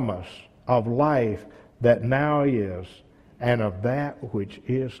promise of life that now is, and of that which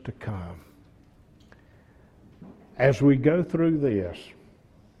is to come. As we go through this,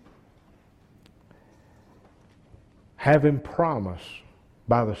 having promise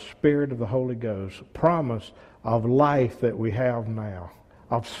by the Spirit of the Holy Ghost, promise of life that we have now,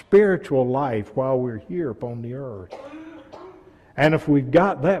 of spiritual life while we're here upon the earth. And if we've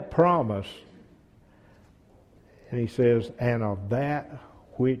got that promise, and he says, and of that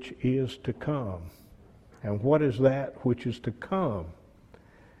which is to come. And what is that which is to come?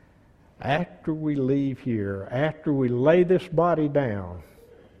 After we leave here, after we lay this body down,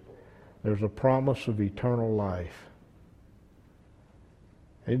 there's a promise of eternal life.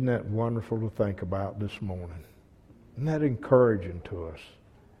 Isn't that wonderful to think about this morning? Isn't that encouraging to us?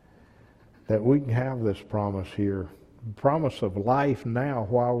 That we can have this promise here. Promise of life now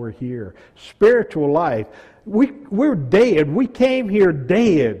while we're here. Spiritual life. We're dead. We came here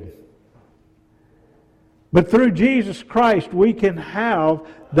dead. But through Jesus Christ, we can have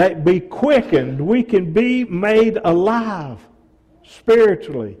that be quickened. We can be made alive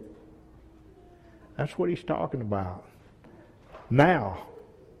spiritually. That's what he's talking about. Now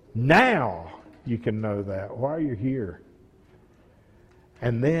you can know that while you're here.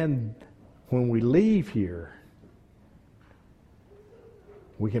 And then when we leave here,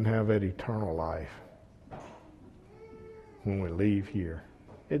 we can have that eternal life when we leave here.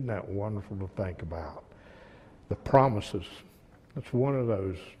 Isn't that wonderful to think about? The promises. That's one of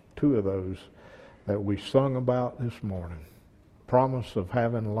those, two of those that we sung about this morning. Promise of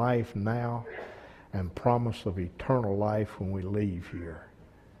having life now and promise of eternal life when we leave here.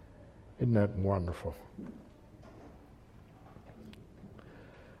 Isn't that wonderful?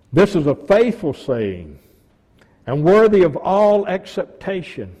 This is a faithful saying and worthy of all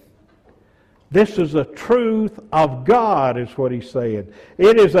acceptation. This is a truth of God, is what he's saying.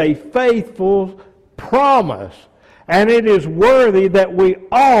 It is a faithful promise, and it is worthy that we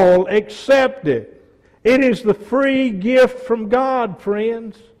all accept it. It is the free gift from God,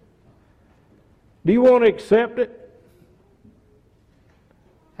 friends. Do you want to accept it?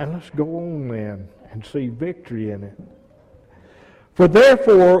 And let's go on then and see victory in it. For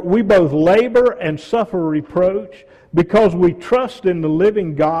therefore we both labor and suffer reproach, because we trust in the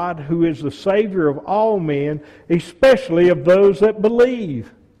living God, who is the Savior of all men, especially of those that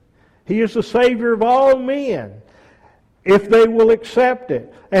believe. He is the Savior of all men, if they will accept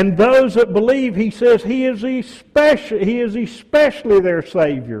it. And those that believe, he says, He is especially their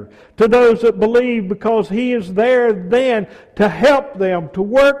Savior to those that believe, because He is there then to help them, to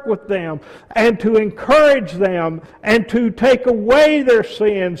work with them, and to encourage them, and to take away their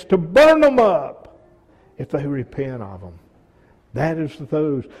sins, to burn them up if they repent of them. That is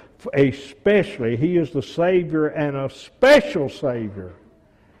those, especially, He is the Savior and a special Savior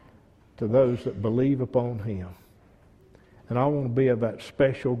to those that believe upon Him. And I want to be of that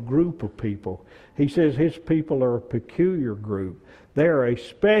special group of people. He says His people are a peculiar group. They're a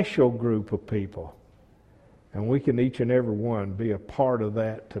special group of people. And we can each and every one be a part of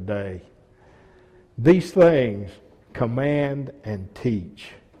that today. These things command and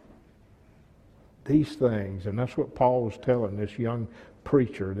teach. These things, and that's what Paul was telling this young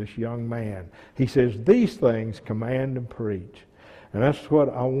preacher, this young man. He says, these things command and preach. And that's what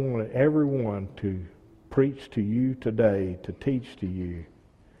I want everyone to preach to you today, to teach to you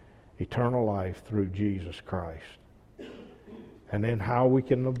eternal life through Jesus Christ. and then how we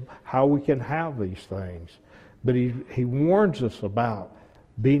can have these things. But he warns us about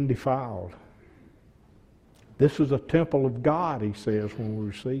being defiled. This is a temple of God, he says, when we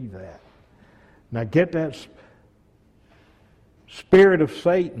receive that. Now get that spirit of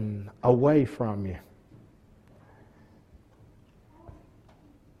Satan away from you.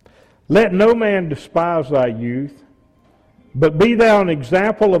 Let no man despise thy youth, but be thou an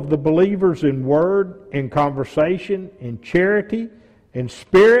example of the believers in word, in conversation, in charity, in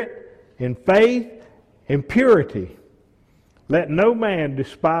spirit, in faith, in purity. Let no man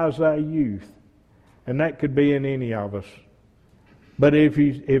despise thy youth. And that could be in any of us. But if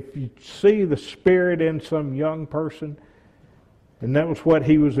you see the Spirit in some young person, and that was what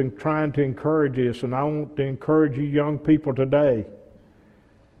he was trying to encourage us, and I want to encourage you young people today.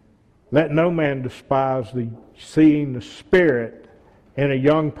 Let no man despise seeing the Spirit in a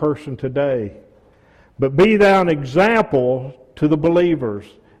young person today. But be thou an example to the believers.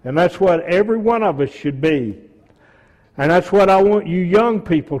 And that's what every one of us should be. And that's what I want you young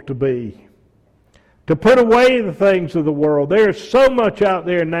people to be. To put away the things of the world. There's so much out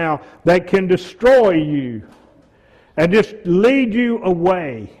there now that can destroy you and just lead you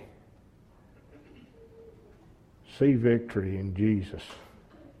away. See victory in Jesus.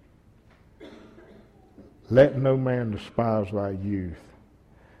 Let no man despise thy youth,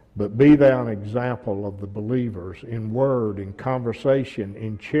 but be thou an example of the believers in word, in conversation,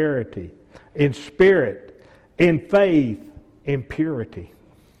 in charity, in spirit, in faith, in purity.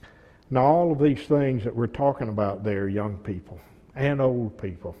 Now, all of these things that we're talking about there, young people and old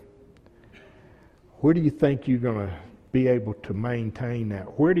people, where do you think you're going to be able to maintain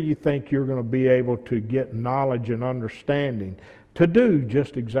that? Where do you think you're going to be able to get knowledge and understanding to do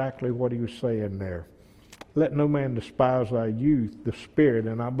just exactly what he was saying there? Let no man despise thy youth, the Spirit,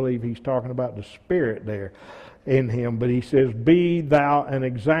 and I believe he's talking about the Spirit there in him, but he says, be thou an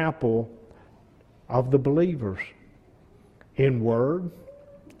example of the believers in word,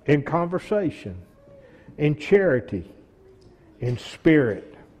 in conversation, in charity, in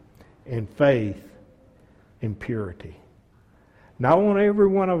spirit, in faith, in purity. Now I want every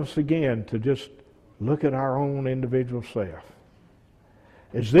one of us again to just look at our own individual self.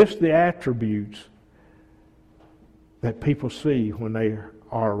 Is this the attributes that people see when they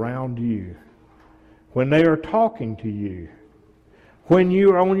are around you, when they are talking to you, when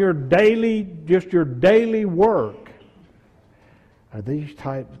you're on your daily work? Are these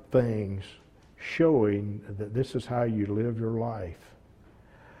type of things showing that this is how you live your life?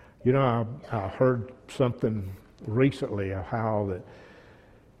 You know, I heard something recently of how that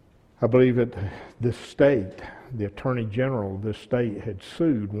I believe that this state, the Attorney General of this state, had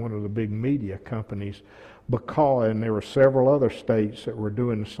sued one of the big media companies because, and there were several other states that were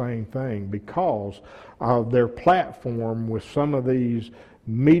doing the same thing, because of their platform with some of these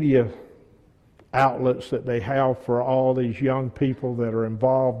media outlets that they have for all these young people that are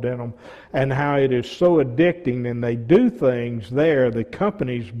involved in them, and how it is so addicting, and they do things there, the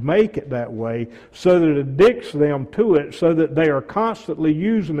companies make it that way so that it addicts them to it, so that they are constantly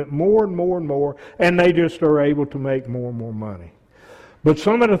using it more and more and more, and they just are able to make more and more money. But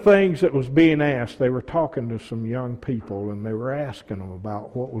some of the things that was being asked, they were talking to some young people, and they were asking them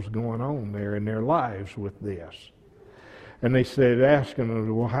about what was going on there in their lives with this. And they said, asking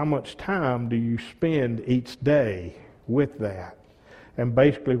them, well, how much time do you spend each day with that? And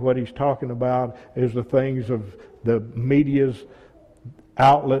basically what he's talking about is the things of the media's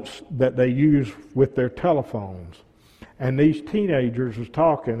outlets that they use with their telephones. And these teenagers was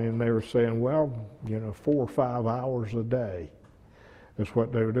talking, and they were saying, well, 4 or 5 hours a day is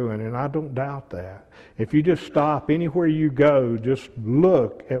what they were doing. And I don't doubt that. If you just stop anywhere you go, just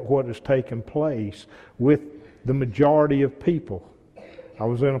look at what is taking place with the majority of people. I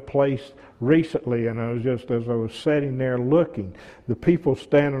was in a place recently, and I was just, as I was sitting there looking, the people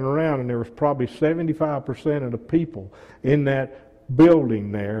standing around, and there was probably 75% of the people in that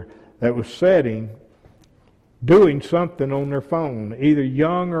building there that was sitting, doing something on their phone, either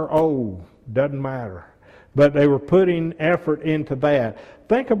young or old, doesn't matter. But they were putting effort into that.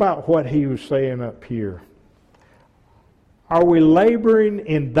 Think about what he was saying up here. Are we laboring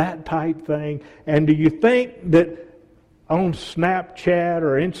in that type thing? And do you think that on Snapchat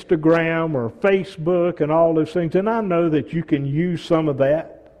or Instagram or Facebook and all those things, and I know that you can use some of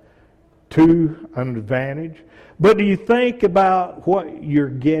that to an advantage, but do you think about what you're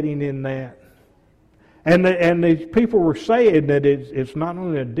getting in that? And these people were saying that it's not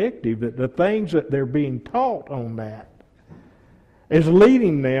only addictive, that the things that they're being taught on that is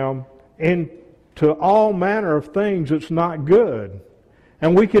leading them into all manner of things that's not good.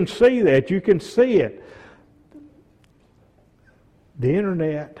 And we can see that. You can see it. The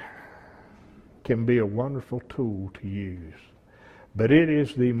internet can be a wonderful tool to use, but it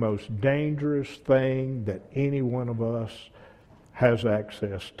is the most dangerous thing that any one of us has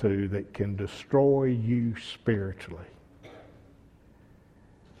access to that can destroy you spiritually.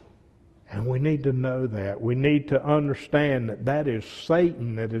 And we need to know that. We need to understand that that is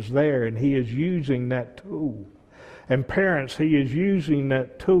Satan that is there, and he is using that tool. And parents, he is using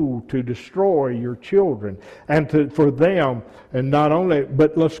that tool to destroy your children and for them. And not only,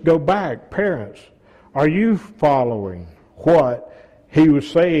 but let's go back. Parents, are you following what he was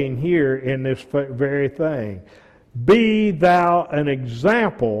saying here in this very thing? Be thou an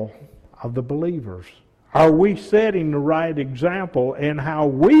example of the believers. Are we setting the right example in how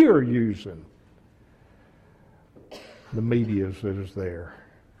we are using the media that is there?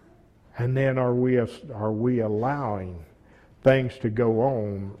 And then are we allowing things to go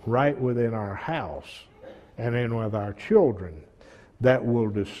on right within our house and then with our children that will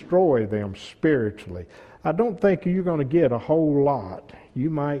destroy them spiritually? I don't think you're going to get a whole lot. You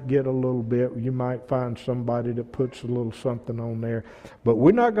might get a little bit. You might find somebody that puts a little something on there. But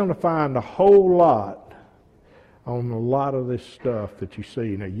we're not going to find a whole lot on a lot of this stuff that you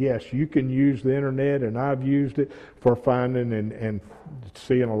see. Now, yes, you can use the internet, and I've used it for finding and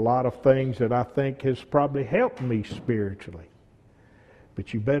seeing a lot of things that I think has probably helped me spiritually.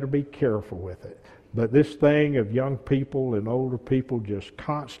 But you better be careful with it. But this thing of young people and older people just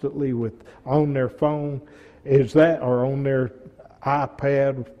constantly on their phone, or on their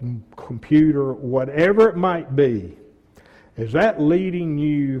iPad, computer, whatever it might be, is that leading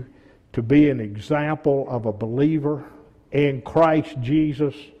you to be an example of a believer in Christ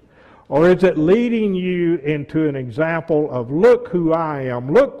Jesus? Or is it leading you into an example of, look who I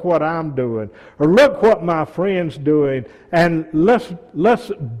am, look what I'm doing, or look what my friend's doing, and let's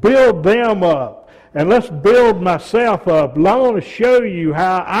build them up, and let's build myself up. I want to show you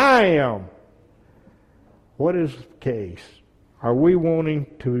how I am. What is the case? Are we wanting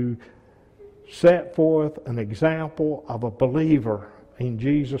to set forth an example of a believer in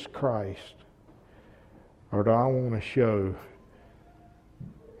Jesus Christ? Or do I want to show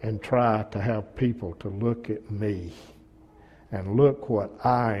and try to have people to look at me and look what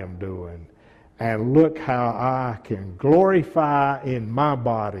I am doing and look how I can glorify in my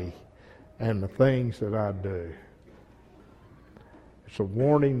body and the things that I do? It's a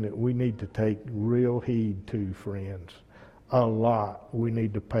warning that we need to take real heed to, friends. A lot. We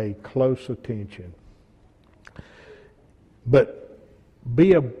need to pay close attention. But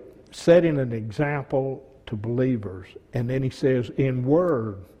setting an example to believers. And then he says, in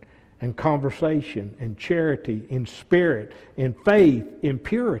word and conversation, in charity, in spirit, in faith, in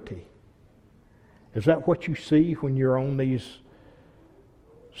purity. Is that what you see when you're on these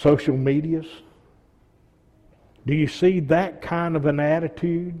social medias? Do you see that kind of an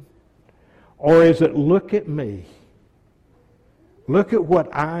attitude? Or is it, look at me. Look at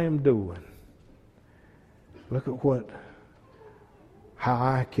what I am doing. Look at how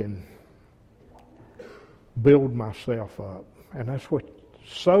I can build myself up. And that's what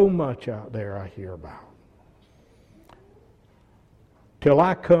so much out there I hear about. Till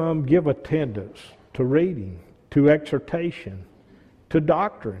I come, give attendance to reading, to exhortation, to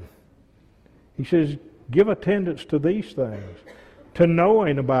doctrine. He says, give attendance to these things, to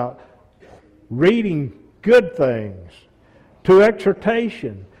knowing about reading good things, to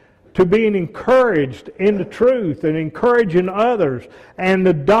exhortation, to being encouraged in the truth and encouraging others and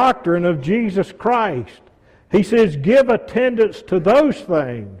the doctrine of Jesus Christ. He says, give attendance to those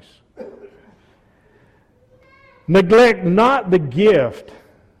things. Neglect not the gift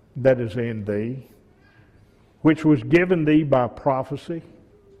that is in thee, which was given thee by prophecy,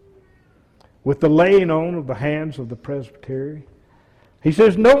 with the laying on of the hands of the presbytery. He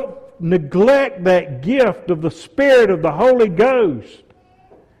says, don't neglect that gift of the Spirit of the Holy Ghost.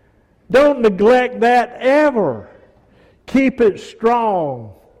 Don't neglect that ever. Keep it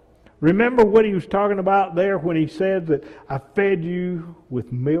strong. Remember what he was talking about there when he said that I fed you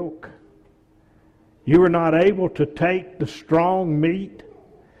with milk? You were not able to take the strong meat.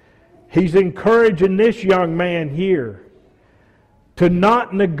 He's encouraging this young man here to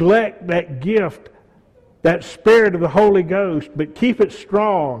not neglect that gift, that Spirit of the Holy Ghost, but keep it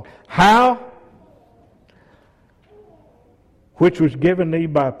strong. How? Which was given thee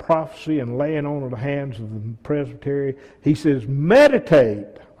by prophecy and laying on of the hands of the presbytery. He says, meditate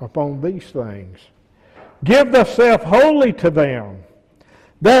upon these things. Give thyself wholly to them,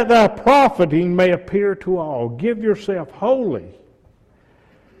 that thy profiting may appear to all. Give yourself wholly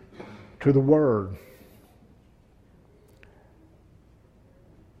to the Word,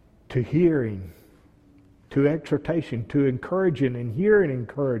 to hearing, to exhortation, to encouraging and hearing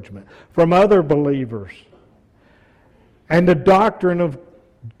encouragement from other believers. And the doctrine of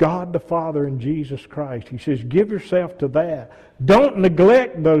God the Father and Jesus Christ. He says, give yourself to that. Don't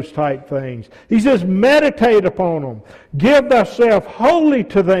neglect those type things. He says, meditate upon them. Give thyself wholly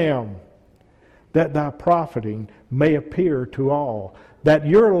to them, that thy profiting may appear to all. That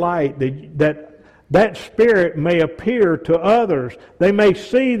your light, that Spirit may appear to others. They may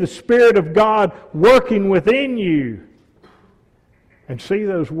see the Spirit of God working within you. And see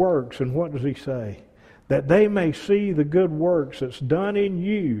those works. And what does he say? That they may see the good works that's done in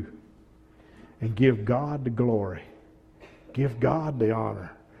you and give God the glory. Give God the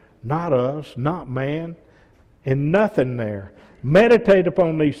honor. Not us, not man, and nothing there. Meditate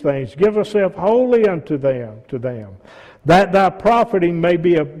upon these things. Give thyself wholly unto them, that thy profiting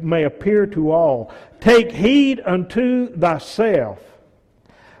may appear to all. Take heed unto thyself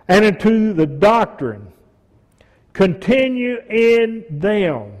and unto the doctrine. Continue in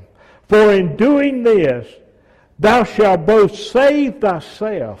them. For in doing this, thou shalt both save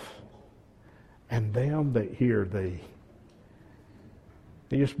thyself and them that hear thee.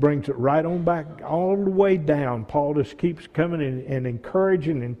 He just brings it right on back, all the way down. Paul just keeps coming and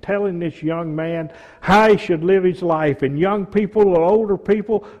encouraging and telling this young man how he should live his life. And young people or older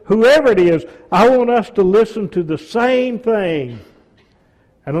people, whoever it is, I want us to listen to the same thing.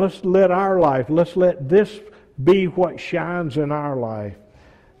 And let's let this be what shines in our life.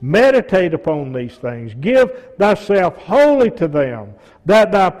 Meditate upon these things. Give thyself wholly to them,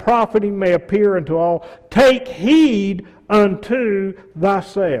 that thy profiting may appear unto all. Take heed unto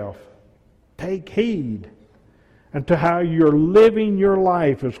thyself. Take heed unto how you're living your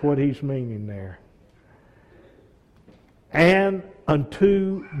life is what he's meaning there. And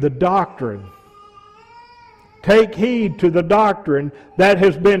unto the doctrine. Take heed to the doctrine that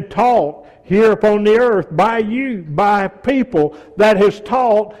has been taught here upon the earth by you, by people that has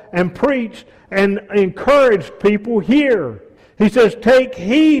taught and preached and encouraged people here. He says, take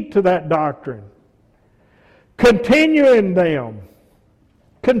heed to that doctrine. Continue in them.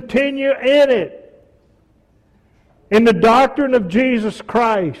 Continue in it. In the doctrine of Jesus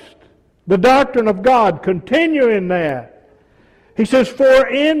Christ, the doctrine of God, continue in that. He says, for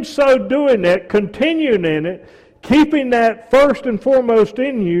in so doing that, continuing in it, keeping that first and foremost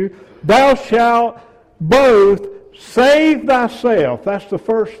in you, thou shalt both save thyself. That's the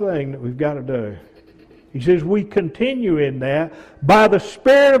first thing that we've got to do. He says we continue in that by the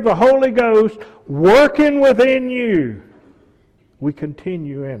Spirit of the Holy Ghost working within you. We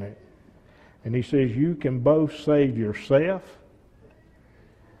continue in it. And he says you can both save yourself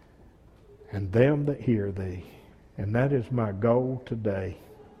and them that hear thee. And that is my goal today.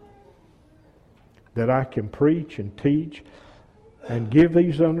 That I can preach and teach and give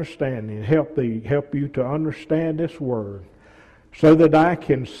these understanding, help you to understand this word, so that I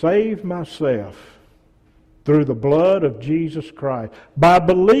can save myself through the blood of Jesus Christ. By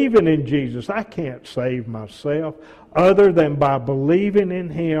believing in Jesus, I can't save myself other than by believing in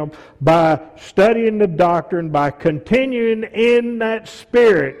Him, by studying the doctrine, by continuing in that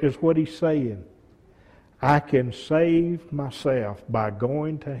Spirit, is what He's saying. I can save myself by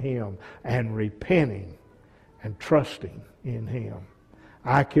going to Him and repenting and trusting in Him.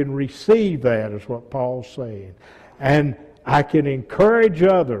 I can receive that, is what Paul's saying. And I can encourage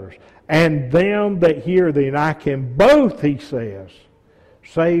others and them that hear thee. And I can both, he says,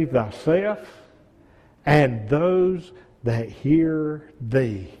 save thyself and those that hear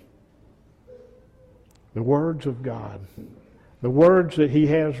thee. The words of God. The words that He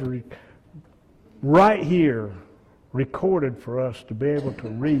has right here recorded for us to be able to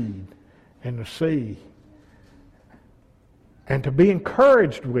read and to see and to be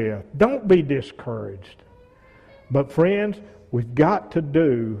encouraged with. Don't be discouraged. But friends, we've got to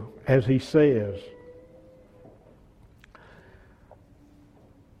do as He says.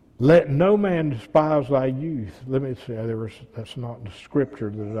 Let no man despise thy youth. Let me see, that's not the scripture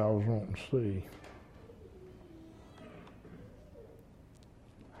that I was wanting to see.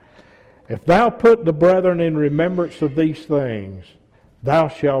 If thou put the brethren in remembrance of these things, thou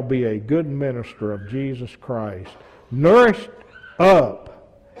shalt be a good minister of Jesus Christ, nourished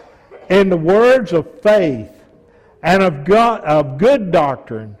up in the words of faith and of good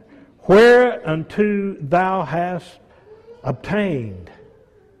doctrine, whereunto thou hast obtained.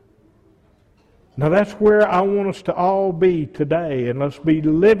 Now that's where I want us to all be today, and let's be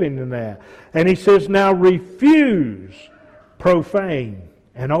living in that. And he says, now refuse profane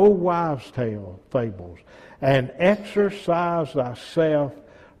and old wives' tale fables, and exercise thyself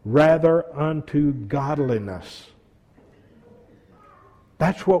rather unto godliness.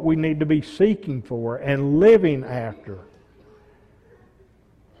 That's what we need to be seeking for and living after.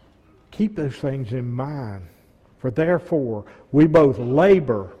 Keep those things in mind. For therefore, we both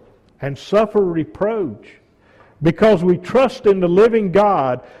labor and suffer reproach, because we trust in the living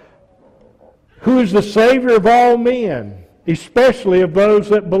God, who is the Savior of all men, especially of those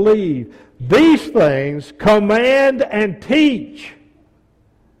that believe. These things command and teach.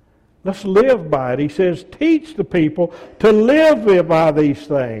 Let's live by it. He says, teach the people to live by these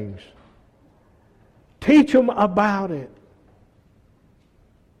things. Teach them about it.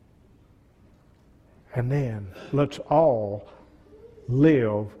 And then let's all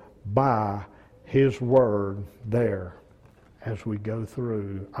live by His Word there as we go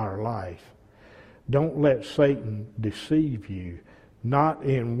through our life. Don't let Satan deceive you. Not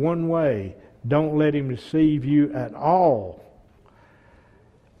in one way. Don't let him deceive you at all.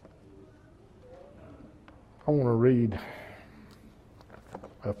 I want to read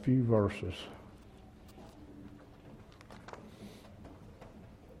a few verses.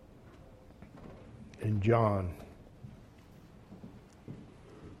 In John.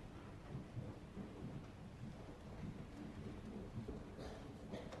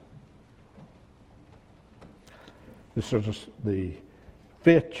 This is the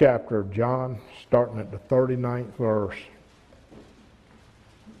 5th chapter of John, starting at the 39th verse.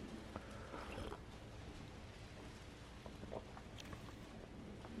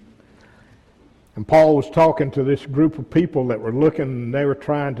 And Paul was talking to this group of people that were looking, and they were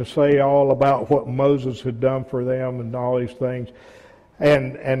trying to say all about what Moses had done for them and all these things,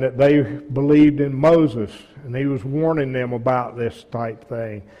 and that they believed in Moses, and he was warning them about this type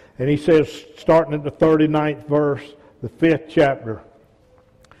thing. And he says, starting at the 39th verse, the 5th chapter,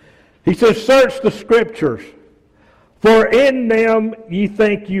 he says, search the Scriptures, for in them ye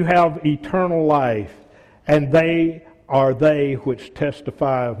think you have eternal life, and they are they which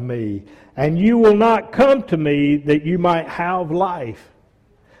testify of me. And you will not come to me that you might have life.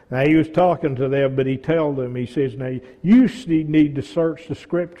 Now he was talking to them, but he told them, he says, now you need to search the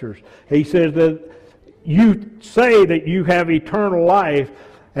Scriptures. He says that you say that you have eternal life,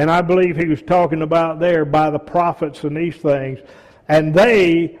 and I believe he was talking about there by the prophets and these things. And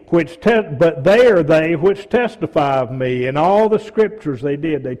they which but they are they which testify of me. In all the Scriptures they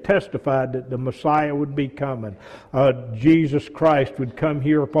did. They testified that the Messiah would be coming. Jesus Christ would come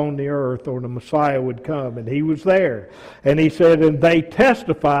here upon the earth, or the Messiah would come. And he was there. And he said, and they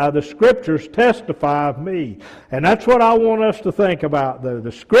testify, the Scriptures testify of me. And that's what I want us to think about, though.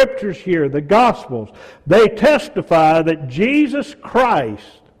 The Scriptures here, the Gospels, they testify that Jesus Christ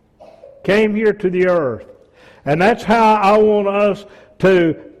came here to the earth. And that's how I want us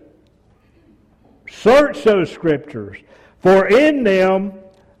to search those Scriptures. For in them,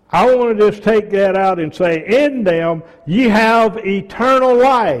 I want to just take that out and say, in them ye have eternal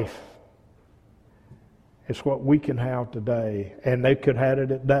life. It's what we can have today. And they could have it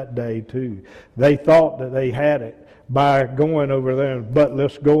at that day too. They thought that they had it by going over there, but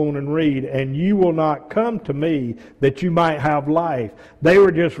let's go on and read. And you will not come to me that you might have life. They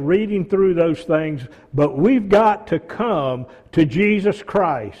were just reading through those things, but we've got to come to Jesus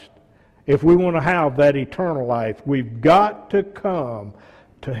Christ if we want to have that eternal life. We've got to come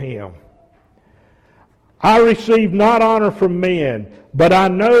to Him. I receive not honor from men, but I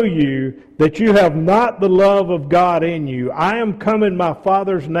know you, that you have not the love of God in you. I am come in my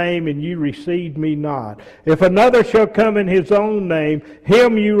Father's name, and you received me not. If another shall come in his own name,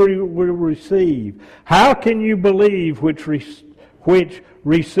 him you will receive. How can you believe which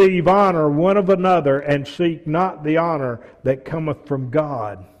receive honor one of another, and seek not the honor that cometh from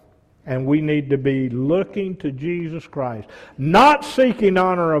God? And we need to be looking to Jesus Christ, not seeking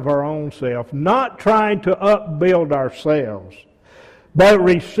honor of our own self, not trying to upbuild ourselves, but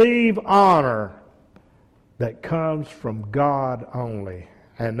receive honor that comes from God only.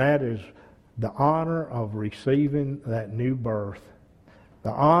 And that is the honor of receiving that new birth.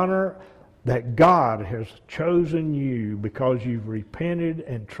 The honor that God has chosen you because you've repented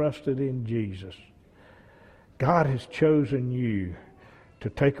and trusted in Jesus. God has chosen you to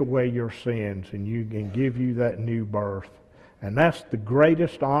take away your sins and give you that new birth. And that's the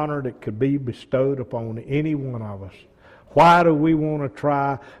greatest honor that could be bestowed upon any one of us. Why do we want to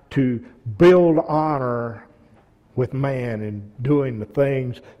try to build honor with man and doing the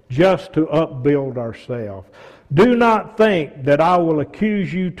things just to upbuild ourselves? Do not think that I will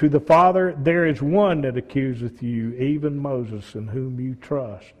accuse you to the Father. There is one that accuseth you, even Moses, in whom you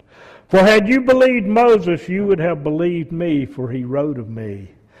trust. For had you believed Moses, you would have believed me, for he wrote of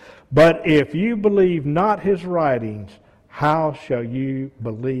me. But if you believe not his writings, how shall you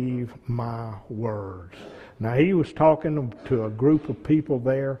believe my words? Now, he was talking to a group of people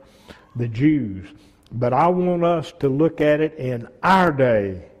there, the Jews. But I want us to look at it in our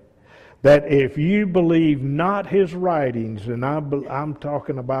day, that if you believe not his writings, and I'm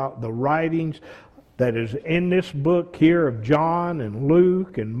talking about the writings that is in this book here of John and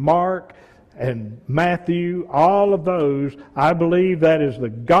Luke and Mark and Matthew, all of those, I believe that is the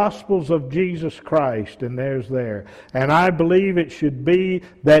Gospels of Jesus Christ, and there's there. And I believe it should be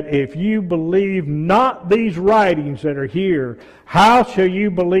that if you believe not these writings that are here, how shall you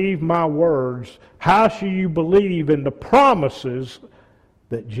believe my words? How shall you believe in the promises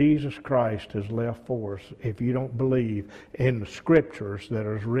that Jesus Christ has left for us if you don't believe in the scriptures that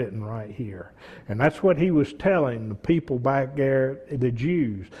is written right here? And that's what he was telling the people back there, the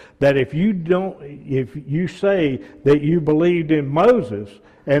Jews, that if you say that you believed in Moses,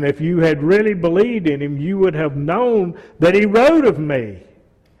 and if you had really believed in him, you would have known that he wrote of me.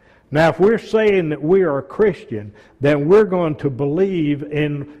 Now, if we're saying that we are a Christian, then we're going to believe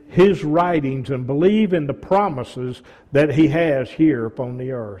in his writings and believe in the promises that he has here upon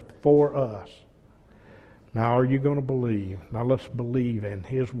the earth for us. Now, are you going to believe? Now, let's believe in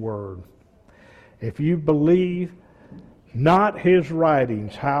his word. If you believe not his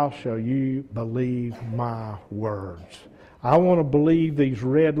writings, how shall you believe my words? I want to believe these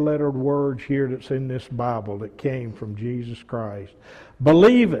red-lettered words here that's in this Bible that came from Jesus Christ.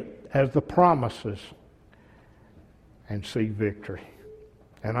 Believe it as the promises and see victory.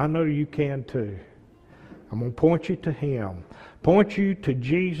 And I know you can too. I'm going to point you to him. Point you to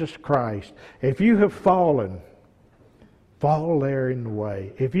Jesus Christ. If you have fallen, fall there in the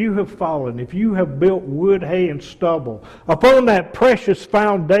way. If you have fallen, if you have built wood, hay, and stubble upon that precious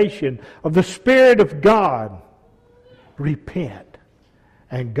foundation of the Spirit of God, repent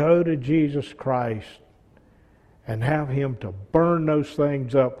and go to Jesus Christ and have him to burn those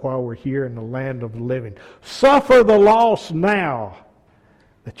things up while we're here in the land of the living. Suffer the loss now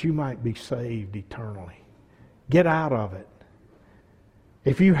that you might be saved eternally. Get out of it.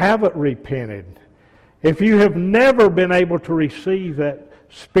 If you haven't repented, if you have never been able to receive that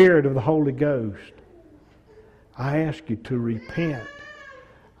Spirit of the Holy Ghost, I ask you to repent.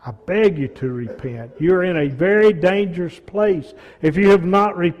 I beg you to repent. You're in a very dangerous place if you have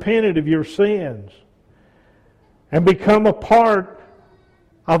not repented of your sins and become a part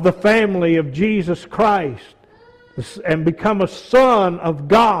of the family of Jesus Christ and become a son of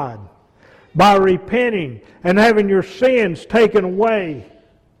God by repenting and having your sins taken away,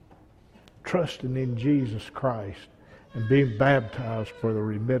 trusting in Jesus Christ and being baptized for the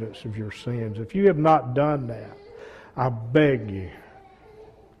remittance of your sins. If you have not done that, I beg you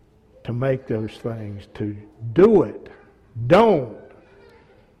to make those things, to do it. Don't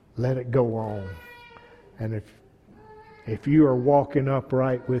let it go on. And if you are walking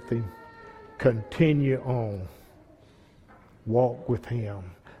upright with him, continue on. Walk with him.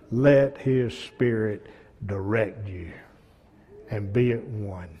 Let his Spirit direct you and be at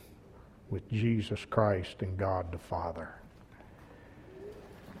one with Jesus Christ and God the Father.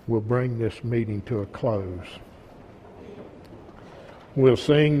 We'll bring this meeting to a close. We'll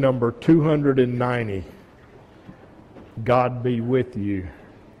sing number 290, God Be With You.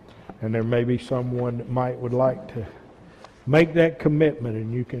 And there may be someone that would like to make that commitment,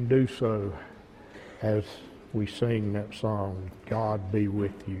 and you can do so as we sing that song, God Be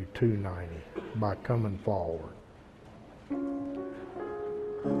With You, 290, by coming forward.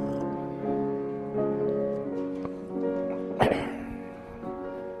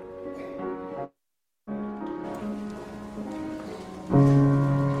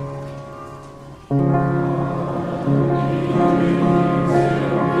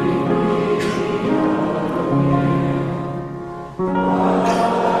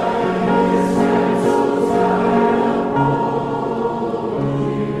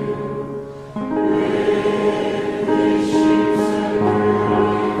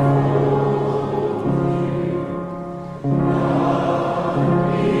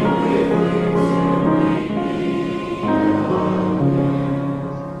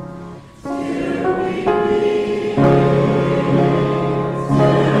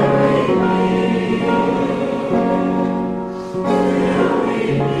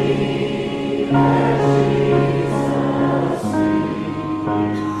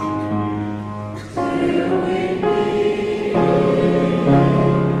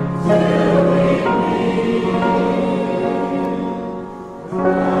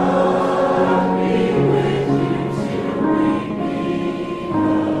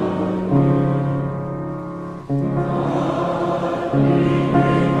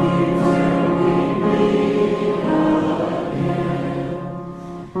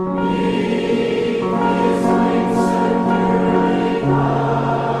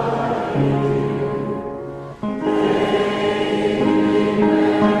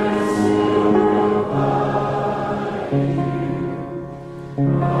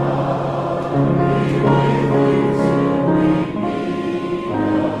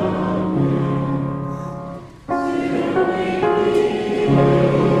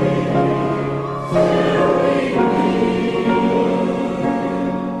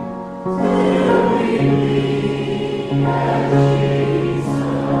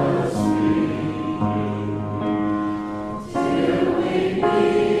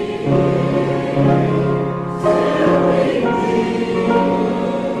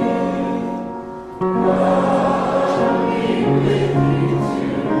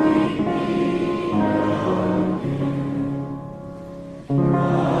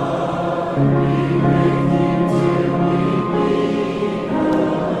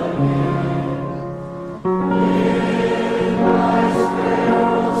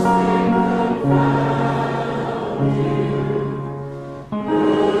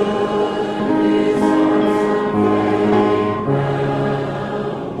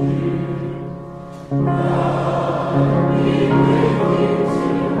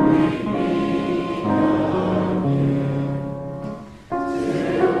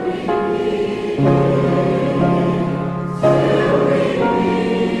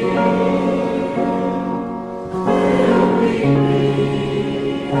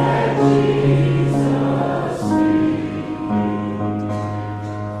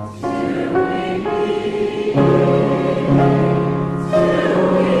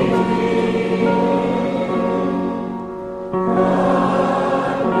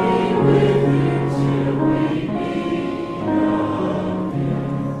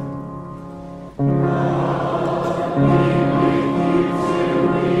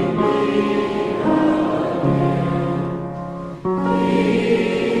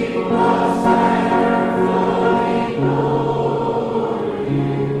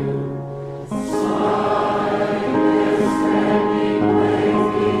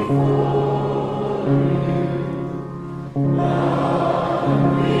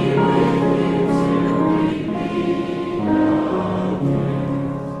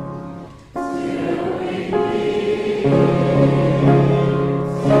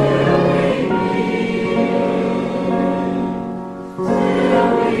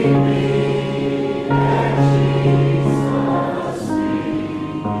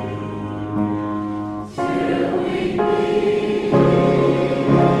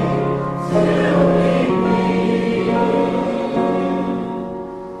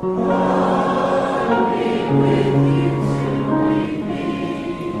 The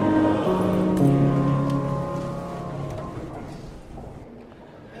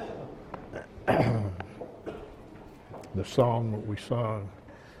song that we sung,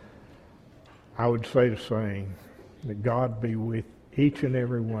 I would say the same, that God be with each and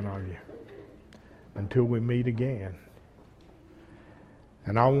every one of you until we meet again.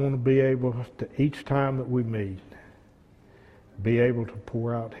 And I want to be able to, each time that we meet, be able to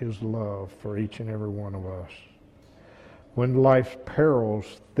pour out His love for each and every one of us. When life's perils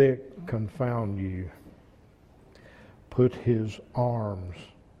thick confound you, put His arms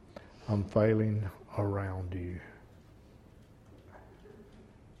unfailing around you.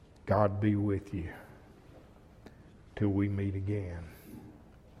 God be with you till we meet again.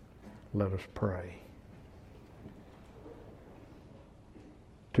 Let us pray.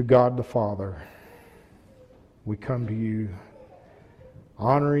 To God the Father, we come to you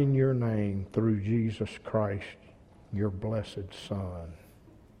honoring your name through Jesus Christ, your blessed Son.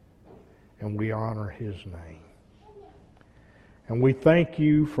 And we honor His name. And we thank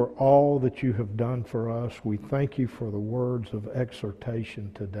you for all that you have done for us. We thank you for the words of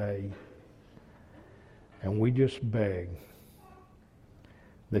exhortation today. And we just beg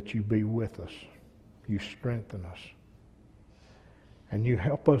that you be with us. You strengthen us. And you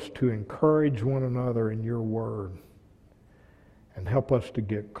help us to encourage one another in your word. And help us to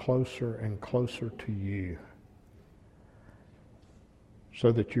get closer and closer to you, so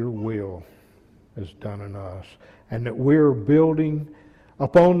that your will is done in us. And that we're building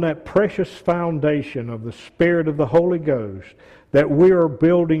upon that precious foundation of the Spirit of the Holy Ghost, that we are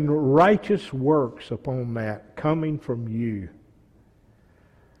building righteous works upon that coming from you.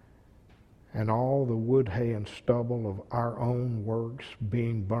 And all the wood, hay, and stubble of our own works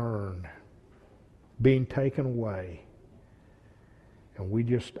being burned, being taken away. And we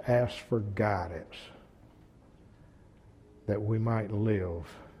just ask for guidance, that we might live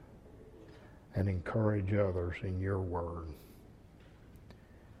and encourage others in your word.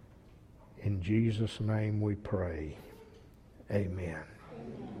 In Jesus' name we pray. Amen.